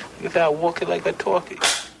mean? I walk it like I talk it.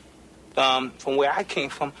 From where I came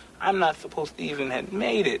from, I'm not supposed to even have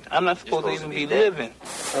made it. I'm not supposed to even be living.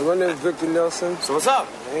 My name is Victor Nelson. So what's up?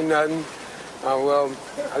 Ain't nothing. Well,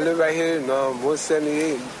 I live right here in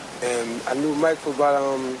 178, and I knew Mike for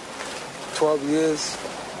about 12 years,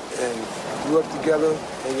 and grew up together.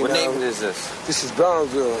 And, what neighborhood is this? This is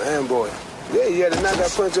Brownsville, Amboy. Yeah, he had to knock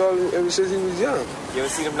that punch ever since he was young. You ever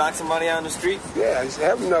seen him knock somebody out on the street? Yeah, I used to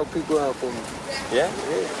have him knock people out for me. Yeah?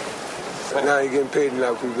 Yeah. But now he's getting paid to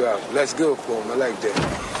knock people out. That's good for him. I like that.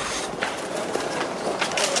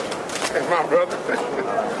 Hey, my brother.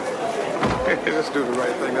 Just do the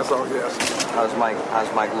right thing. That's all he has to do. How's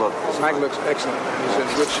Mike look? Mike looks excellent. He's in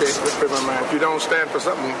good shape. Good frame of mind. If you don't stand for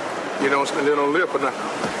something, you don't live for nothing.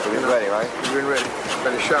 So he's ready, right? He's been ready.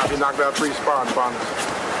 Ready sharp. He knocked out 3 sparring partners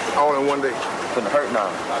all in one day. Couldn't hurt now.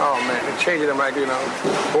 Oh, man. They're changing him like,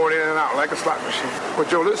 going in and out like a slot machine. What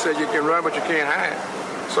Joe Liz said, you can run, but you can't hide.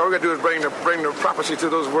 So all we got to do is bring the prophecy to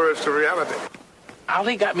those words to reality.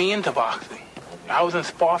 Ali got me into boxing. I was in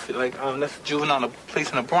Sparfield, that's a juvenile place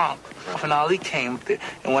in the Bronx. When Ali came there,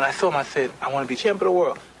 and when I saw him, I said, I want to be champion of the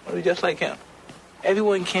world. I want to be just like him.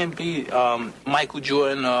 Everyone can't be Michael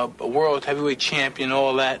Jordan, a world heavyweight champion,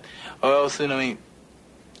 all that, or else,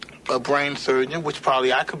 a brain surgeon, which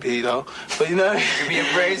probably I could be, though. But, You could be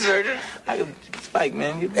a brain surgeon? I could, Spike,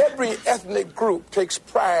 man. Every ethnic group takes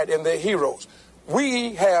pride in their heroes.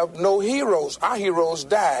 We have no heroes. Our heroes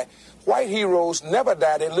die. White heroes never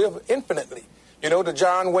die. They live infinitely. The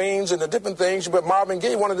John Waynes and the different things. But Marvin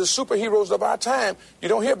Gaye, one of the superheroes of our time, you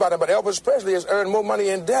don't hear about him. But Elvis Presley has earned more money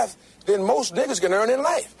in death than most niggas can earn in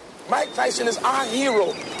life. Mike Tyson is our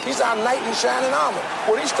hero. He's our knight in shining armor.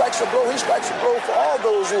 When he strikes a blow, he strikes a blow for all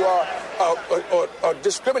those who are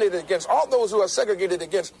discriminated against, all those who are segregated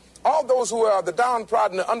against, all those who are the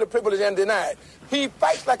downtrodden, the underprivileged, and denied. He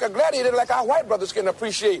fights like a gladiator, like our white brothers can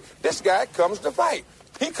appreciate. This guy comes to fight.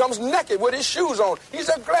 He comes naked with his shoes on. He's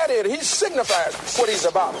a gladiator. He signifies what he's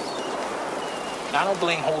about. And I don't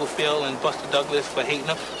blame Holyfield and Buster Douglas for hating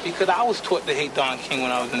him, because I was taught to hate Don King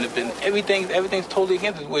when I was in the business. Everything's totally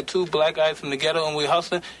against us. We're two black guys from the ghetto and we're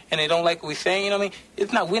hustling, and they don't like what we're saying, you know what I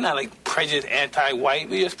mean? We're not like prejudiced, anti-white.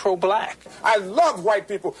 We're just pro-black. I love white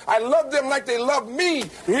people. I love them like they love me.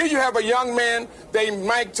 Here you have a young man named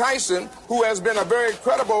Mike Tyson, who has been a very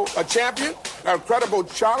credible champion, a credible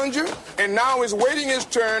challenger, and now is waiting his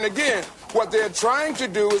turn again. What they're trying to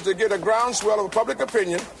do is to get a groundswell of public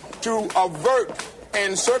opinion to avert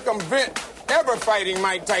and circumvent ever fighting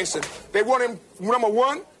Mike Tyson. They want him, number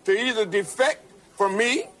one, to either defect from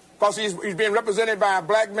me, because he's being represented by a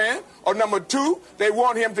black man, or number two, they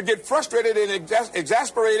want him to get frustrated and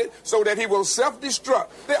exasperated so that he will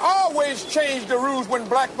self-destruct. They always change the rules when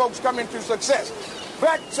black folks come into success.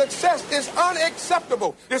 Black success is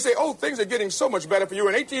unacceptable. They say, oh, things are getting so much better for you.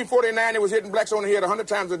 In 1849, they was hitting blacks on the head 100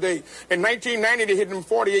 times a day. In 1990, they hit them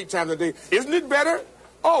 48 times a day. Isn't it better?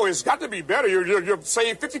 Oh, it's got to be better. You're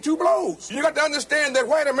saying 52 blows. You got to understand that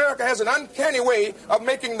white America has an uncanny way of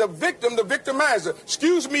making the victim the victimizer.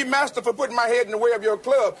 Excuse me, master, for putting my head in the way of your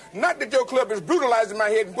club. Not that your club is brutalizing my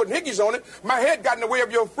head and putting hickeys on it. My head got in the way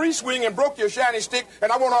of your free swing and broke your shiny stick,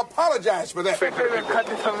 and I want to apologize for that. Cut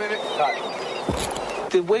this a minute.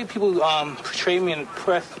 The way people portray me in the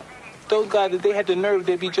press, those guys, if they had the nerve,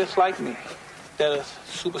 they'd be just like me. They're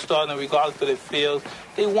superstars, and regardless of their fields,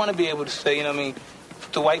 they want to be able to say, you know what I mean,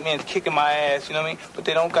 the white man's kicking my ass, you know what I mean? But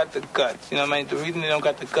they don't got the guts, you know what I mean? The reason they don't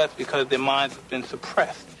got the guts because their minds have been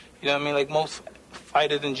suppressed. You know what I mean? Like most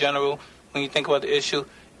fighters in general, when you think about the issue,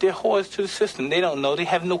 they're whores to the system. They don't know. They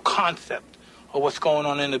have no concept of what's going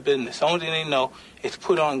on in the business. The only thing they know is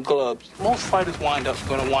put on gloves. Most fighters going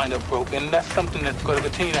to wind up broke, and that's something that's going to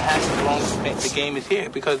continue to happen as long as the game is here,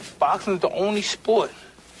 because boxing is the only sport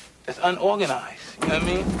that's unorganized. You know what I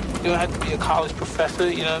mean? You don't have to be a college professor,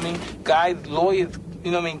 you know what I mean? Guys, lawyers,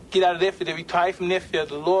 you know what I mean, get out of their field. They retire from their field,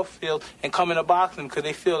 the law field, and come into boxing because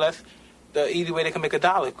they feel that's the easy way they can make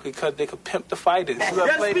 $1, because they can pimp the fighters.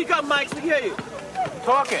 Just speak up, Mike, so we hear you.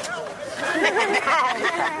 Talking.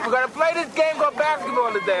 We're going to play this game called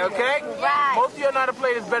basketball today, okay? Right. Most of you know how to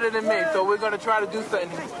play this better than me, so we're going to try to do something.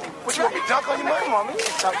 What, you want me to dunk on your money, mommy?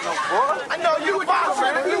 Dunk no boy. I know you a boxer,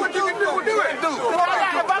 man. Do what you can do. Do it. Do.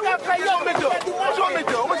 If I got to play, you want me to do it. What you want me to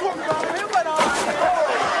do? What you want me to do?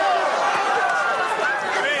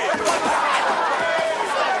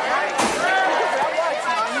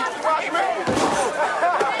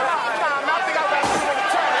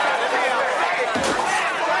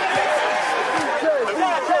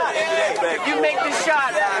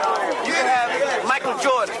 Shot. You can have Michael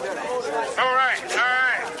Jordan. All right.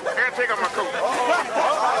 I gotta take off my coat.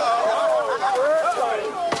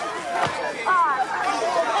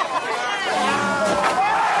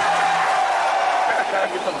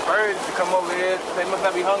 Gotta get some birds to come over here. They must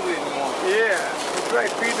not be hungry anymore. Yeah, that's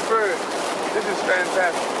right. Feed the birds. This is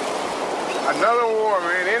fantastic. Another war,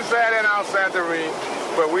 man, inside and outside the ring.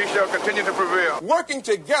 But we shall continue to prevail. Working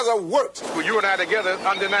together works. Well, you and I together,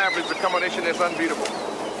 undeniably, is a combination that's unbeatable.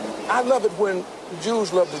 I love it when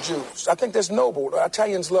Jews love the Jews. I think that's noble.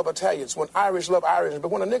 Italians love Italians. When Irish love Irish.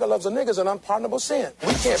 But when a nigga loves a nigga, it's an unpardonable sin.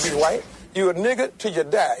 We can't be white. You're a nigga till you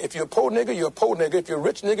die. If you're a poor nigga, you're a poor nigga. If you're a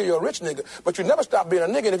rich nigga, you're a rich nigga. But you never stop being a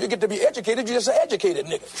nigga. And if you get to be educated, you're just an educated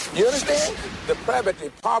nigga. You understand? Depravity,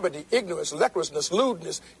 poverty, ignorance, lecherousness,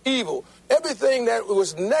 lewdness, evil. Everything that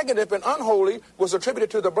was negative and unholy was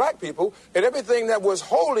attributed to the black people. And everything that was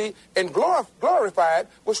holy and glorified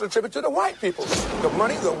was attributed to the white people. The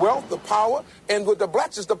money, the wealth, the power. And with the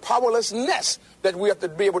blacks is the powerlessness that we have to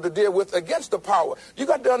be able to deal with against the power. You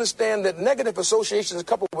got to understand that negative associations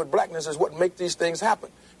coupled with blackness is what make these things happen.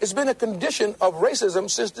 It's been a condition of racism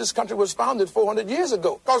since this country was founded 400 years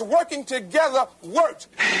ago. Because working together worked.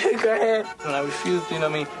 Go ahead. And I refuse, you know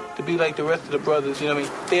what I mean, to be like the rest of the brothers, you know what I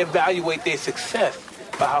mean? They evaluate their success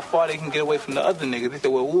by how far they can get away from the other niggas. They say,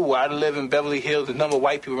 well, ooh, I live in Beverly Hills, there's a number of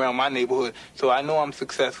white people around my neighborhood, so I know I'm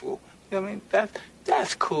successful. You know what I mean?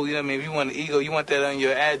 That's cool, you know what I mean? If you want an ego, you want that on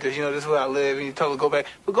your address, you know, this is where I live, and you tell them go back.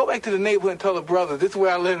 But go back to the neighborhood and tell the brothers, this is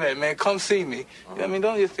where I live at, man, come see me. You know what I mean?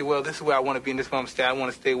 Don't just say, well, this is where I want to be, and this is where I'm staying, I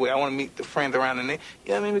want to stay away, I want to meet the friends around the neighborhood.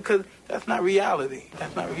 You know what I mean? Because that's not reality.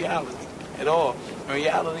 That's not reality at all. And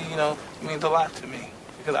reality, you know, means a lot to me,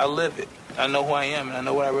 because I live it. I know who I am, and I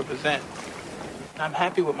know what I represent. And I'm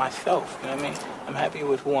happy with myself, you know what I mean? I'm happy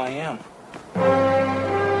with who I am.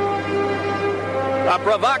 A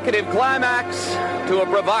provocative climax to a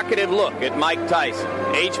provocative look at Mike Tyson.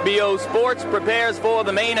 HBO Sports prepares for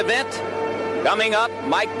the main event. Coming up,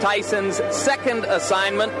 Mike Tyson's second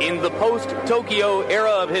assignment in the post-Tokyo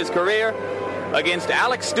era of his career. against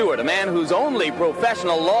Alex Stewart, a man whose only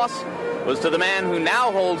professional loss was to the man who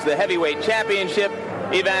now holds the heavyweight championship,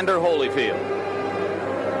 Evander Holyfield.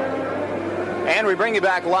 And we bring you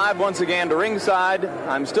back live once again to ringside.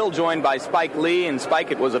 I'm still joined by Spike Lee. And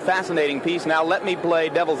Spike, it was a fascinating piece. Now let me play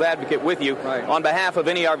devil's advocate with you on behalf of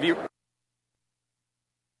any of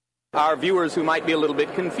our viewers who might be a little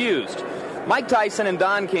bit confused. Mike Tyson and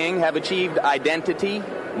Don King have achieved identity,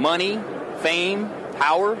 money, fame,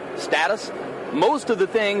 power, status, most of the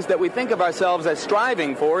things that we think of ourselves as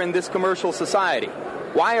striving for in this commercial society.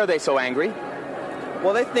 Why are they so angry?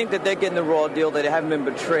 Well, they think that they're getting the raw deal, that they haven't been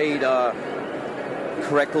betrayed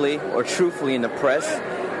correctly or truthfully in the press.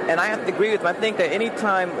 And I have to agree with them. I think that any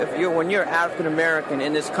time, when you're African American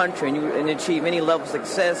in this country and you achieve any level of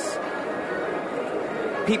success,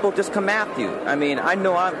 people just come after you. I mean,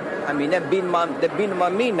 they're beating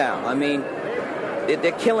on me now. I mean,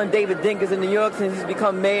 they're killing David Dinkins in New York since he's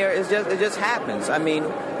become mayor. It just happens. I mean,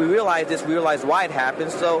 we realize this. We realize why it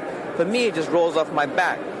happens. So for me, it just rolls off my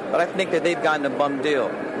back. But I think that they've gotten a bum deal,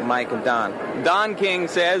 Mike and Don. Don King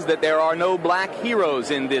says that there are no black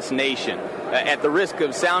heroes in this nation. At the risk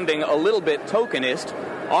of sounding a little bit tokenist,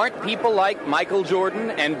 aren't people like Michael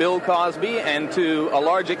Jordan and Bill Cosby and to a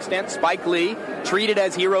large extent Spike Lee treated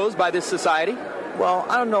as heroes by this society? Well,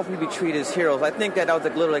 I don't know if we'd be treated as heroes. I think that was a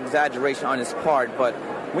little exaggeration on his part. But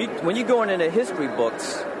when you go into the history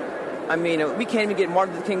books, I mean, we can't even get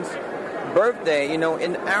Martin Luther King's birthday, in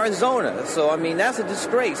Arizona. So, I mean, that's a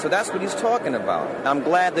disgrace. So that's what he's talking about. I'm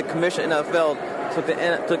glad the commissioner of the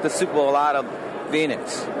NFL took the Super Bowl out of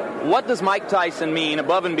Phoenix. What does Mike Tyson mean,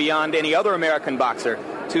 above and beyond any other American boxer,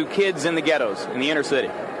 to kids in the ghettos, in the inner city?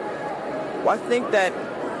 Well, I think that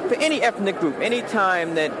for any ethnic group, any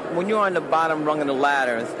time that when you're on the bottom rung of the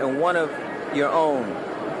ladder and one of your own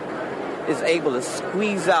is able to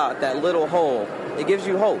squeeze out that little hole, it gives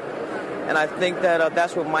you hope. And I think that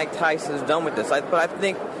that's what Mike Tyson has done with this. But I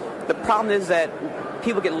think the problem is that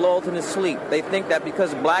people get lulled into sleep. They think that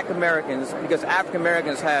because African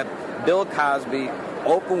Americans had Bill Cosby,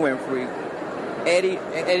 Oprah Winfrey,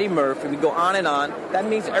 Eddie Murphy, we go on and on, that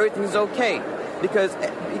means everything's okay.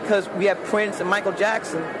 Because we have Prince and Michael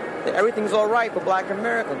Jackson, that everything's all right for black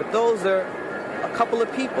America. But those are a couple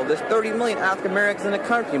of people. There's 30 million African Americans in the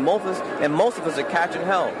country. Most of us are catching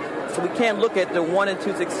hell. So we can't look at the 1 and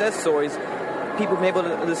 2 success stories. People have been able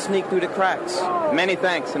to sneak through the cracks. Many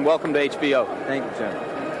thanks and welcome to HBO. Thank you, John.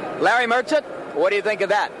 Larry Merchant, what do you think of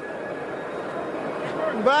that?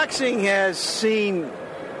 Boxing has seen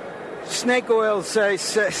snake oil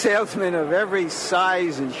salesmen of every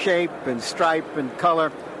size and shape and stripe and color,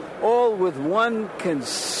 all with one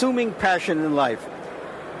consuming passion in life: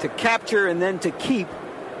 to capture and then to keep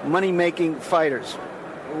money-making fighters.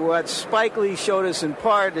 What Spike Lee showed us in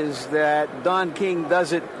part is that Don King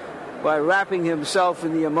does it by wrapping himself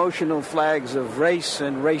in the emotional flags of race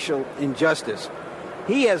and racial injustice.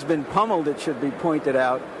 He has been pummeled, it should be pointed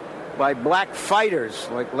out, by black fighters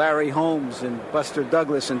like Larry Holmes and Buster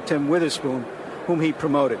Douglas and Tim Witherspoon, whom he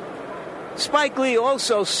promoted. Spike Lee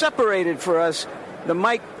also separated for us the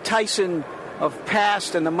Mike Tyson of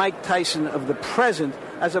past and the Mike Tyson of the present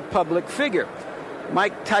as a public figure.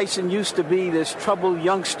 Mike Tyson used to be this troubled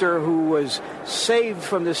youngster who was saved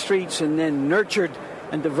from the streets and then nurtured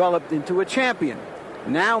and developed into a champion.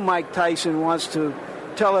 Now Mike Tyson wants to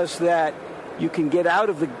tell us that kid can get out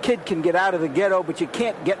of the ghetto, but you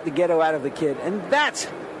can't get the ghetto out of the kid. And that's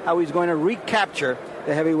how he's going to recapture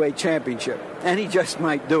the heavyweight championship. And he just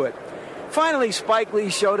might do it. Finally, Spike Lee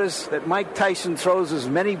showed us that Mike Tyson throws as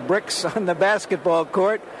many bricks on the basketball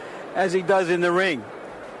court as he does in the ring.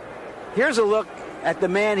 Here's a look at the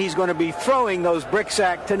man he's going to be throwing those bricks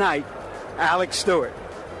at tonight, Alex Stewart.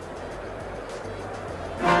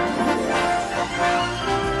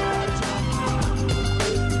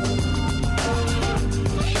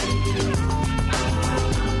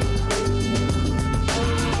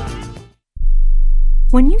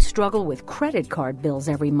 When you struggle with credit card bills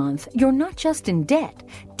every month, you're not just in debt.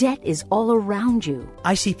 Debt is all around you.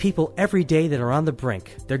 I see people every day that are on the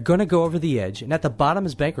brink. They're going to go over the edge, and at the bottom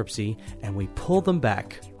is bankruptcy, and we pull them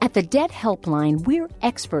back. At the Debt Helpline, we're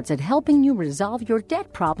experts at helping you resolve your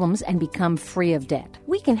debt problems and become free of debt.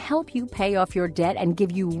 We can help you pay off your debt and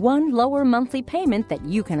give you one lower monthly payment that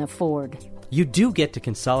you can afford. You do get to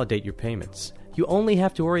consolidate your payments. You only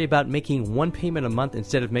have to worry about making one payment a month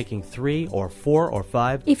instead of making 3 or 4 or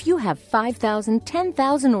 5. If you have $5,000,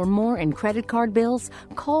 $10,000 or more in credit card bills,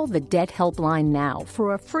 call the Debt Helpline now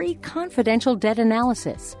for a free confidential debt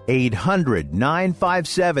analysis.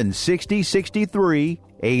 800-957-6063.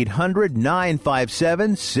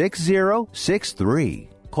 800-957-6063.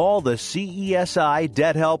 Call the CESI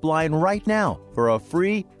Debt Helpline right now for a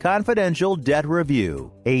free confidential debt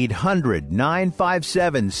review.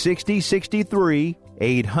 800-957-6063.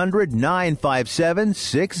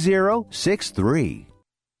 800-957-6063.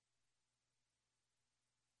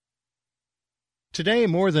 Today,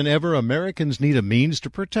 more than ever, Americans need a means to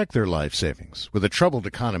protect their life savings. With a troubled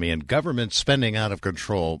economy and government spending out of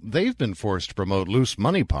control, they've been forced to promote loose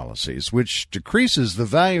money policies, which decreases the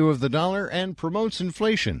value of the dollar and promotes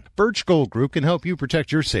inflation. Birch Gold Group can help you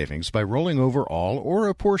protect your savings by rolling over all or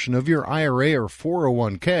a portion of your IRA or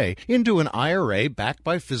 401k into an IRA backed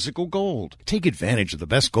by physical gold. Take advantage of the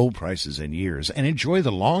best gold prices in years and enjoy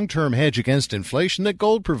the long-term hedge against inflation that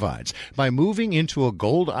gold provides by moving into a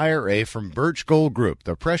gold IRA from Birch Gold Group,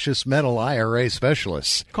 the precious metal IRA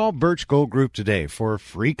specialists. Call Birch Gold Group today for a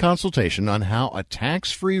free consultation on how a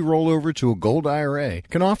tax-free rollover to a gold IRA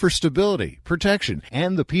can offer stability, protection,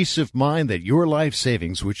 and the peace of mind that your life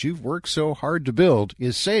savings, which you've worked so hard to build,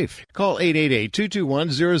 is safe. Call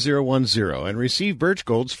 888-221-0010 and receive Birch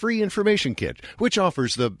Gold's free information kit, which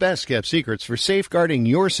offers the best-kept secrets for safeguarding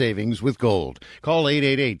your savings with gold. Call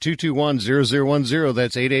 888-221-0010.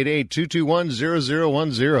 That's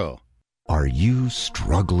 888-221-0010. Are you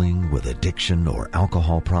struggling with addiction or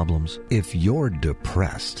alcohol problems? If you're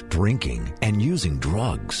depressed, drinking, and using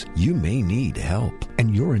drugs, you may need help,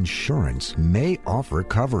 and your insurance may offer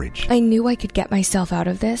coverage. I knew I could get myself out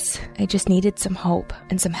of this. I just needed some hope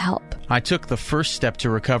and some help. I took the first step to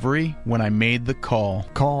recovery when I made the call.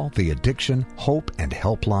 Call the Addiction Hope and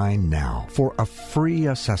Helpline now for a free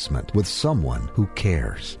assessment with someone who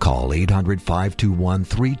cares. Call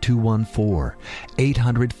 800-521-3214.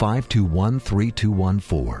 800-521-3214.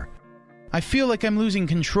 I feel like I'm losing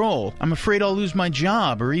control. I'm afraid I'll lose my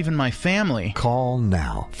job or even my family. Call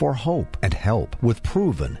now for hope and help with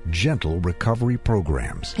proven, gentle recovery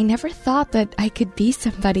programs. I never thought that I could be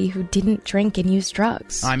somebody who didn't drink and use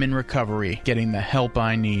drugs. I'm in recovery, getting the help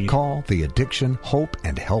I need. Call the Addiction Hope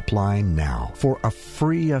and Helpline now for a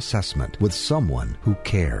free assessment with someone who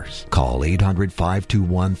cares. Call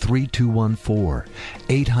 800-521-3214.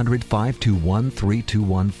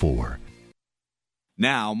 800-521-3214.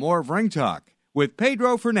 Now, more of Ring Talk with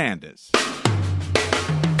Pedro Fernandez.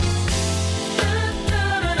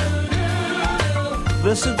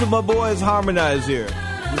 Listen to my boys harmonize here.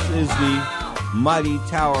 This is the mighty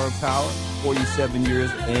Tower of Power, 47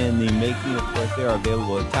 years in the making. Of course, they are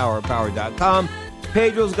available at towerofpower.com.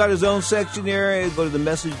 Pedro's got his own section there. Go to the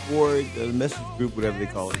message board, the message group, whatever they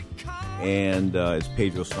call it. And it's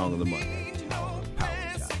Pedro's Song of the Month at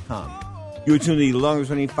towerofpower.com. You're tuned to the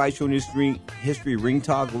longest-running fight show in history, Ring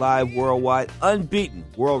Talk Live Worldwide, unbeaten,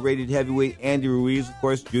 world-rated heavyweight Andy Ruiz, of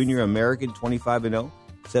course, junior American, 25-0,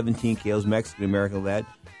 17 KOs, Mexican-American lad.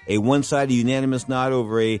 A one-sided unanimous nod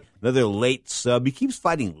over another late sub. He keeps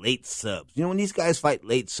fighting late subs. You know, when these guys fight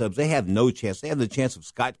late subs, they have no chance. They have the chance of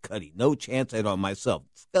Scott Cuddy. No chance at all. Myself.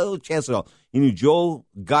 No chance at all. You know, Joel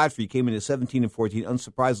Godfrey came in at 17-14.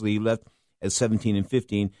 Unsurprisingly, he left at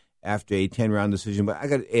 17-15. After a 10-round decision, but I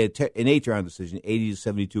got an 8-round decision,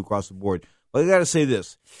 80-72 across the board. But I got to say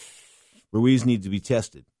this: Ruiz needs to be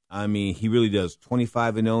tested. I mean, he really does.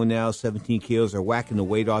 25-0 now, 17 KOs. They're whacking the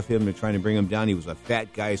weight off him. They're trying to bring him down. He was a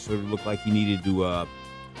fat guy, sort of looked like he needed to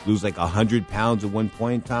lose like 100 pounds at one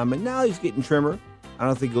point in time. But now he's getting trimmer. I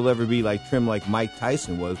don't think he'll ever be like trim like Mike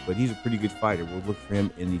Tyson was, but he's a pretty good fighter. We'll look for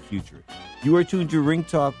him in the future. You are tuned to Ring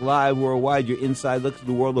Talk Live Worldwide, your inside look to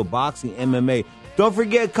the world of boxing, MMA. Don't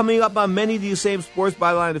forget, coming up on many of these same Sports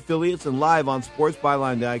Byline affiliates and live on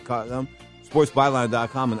sportsbyline.com,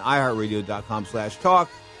 sportsbyline.com, and iHeartRadio.com/talk.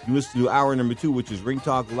 You listen to hour number 2, which is Ring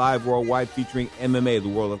Talk Live Worldwide, featuring MMA, the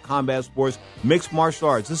world of combat sports, mixed martial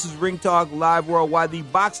arts. This is Ring Talk Live Worldwide, the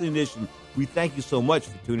boxing edition. We thank you so much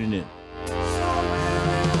for tuning in.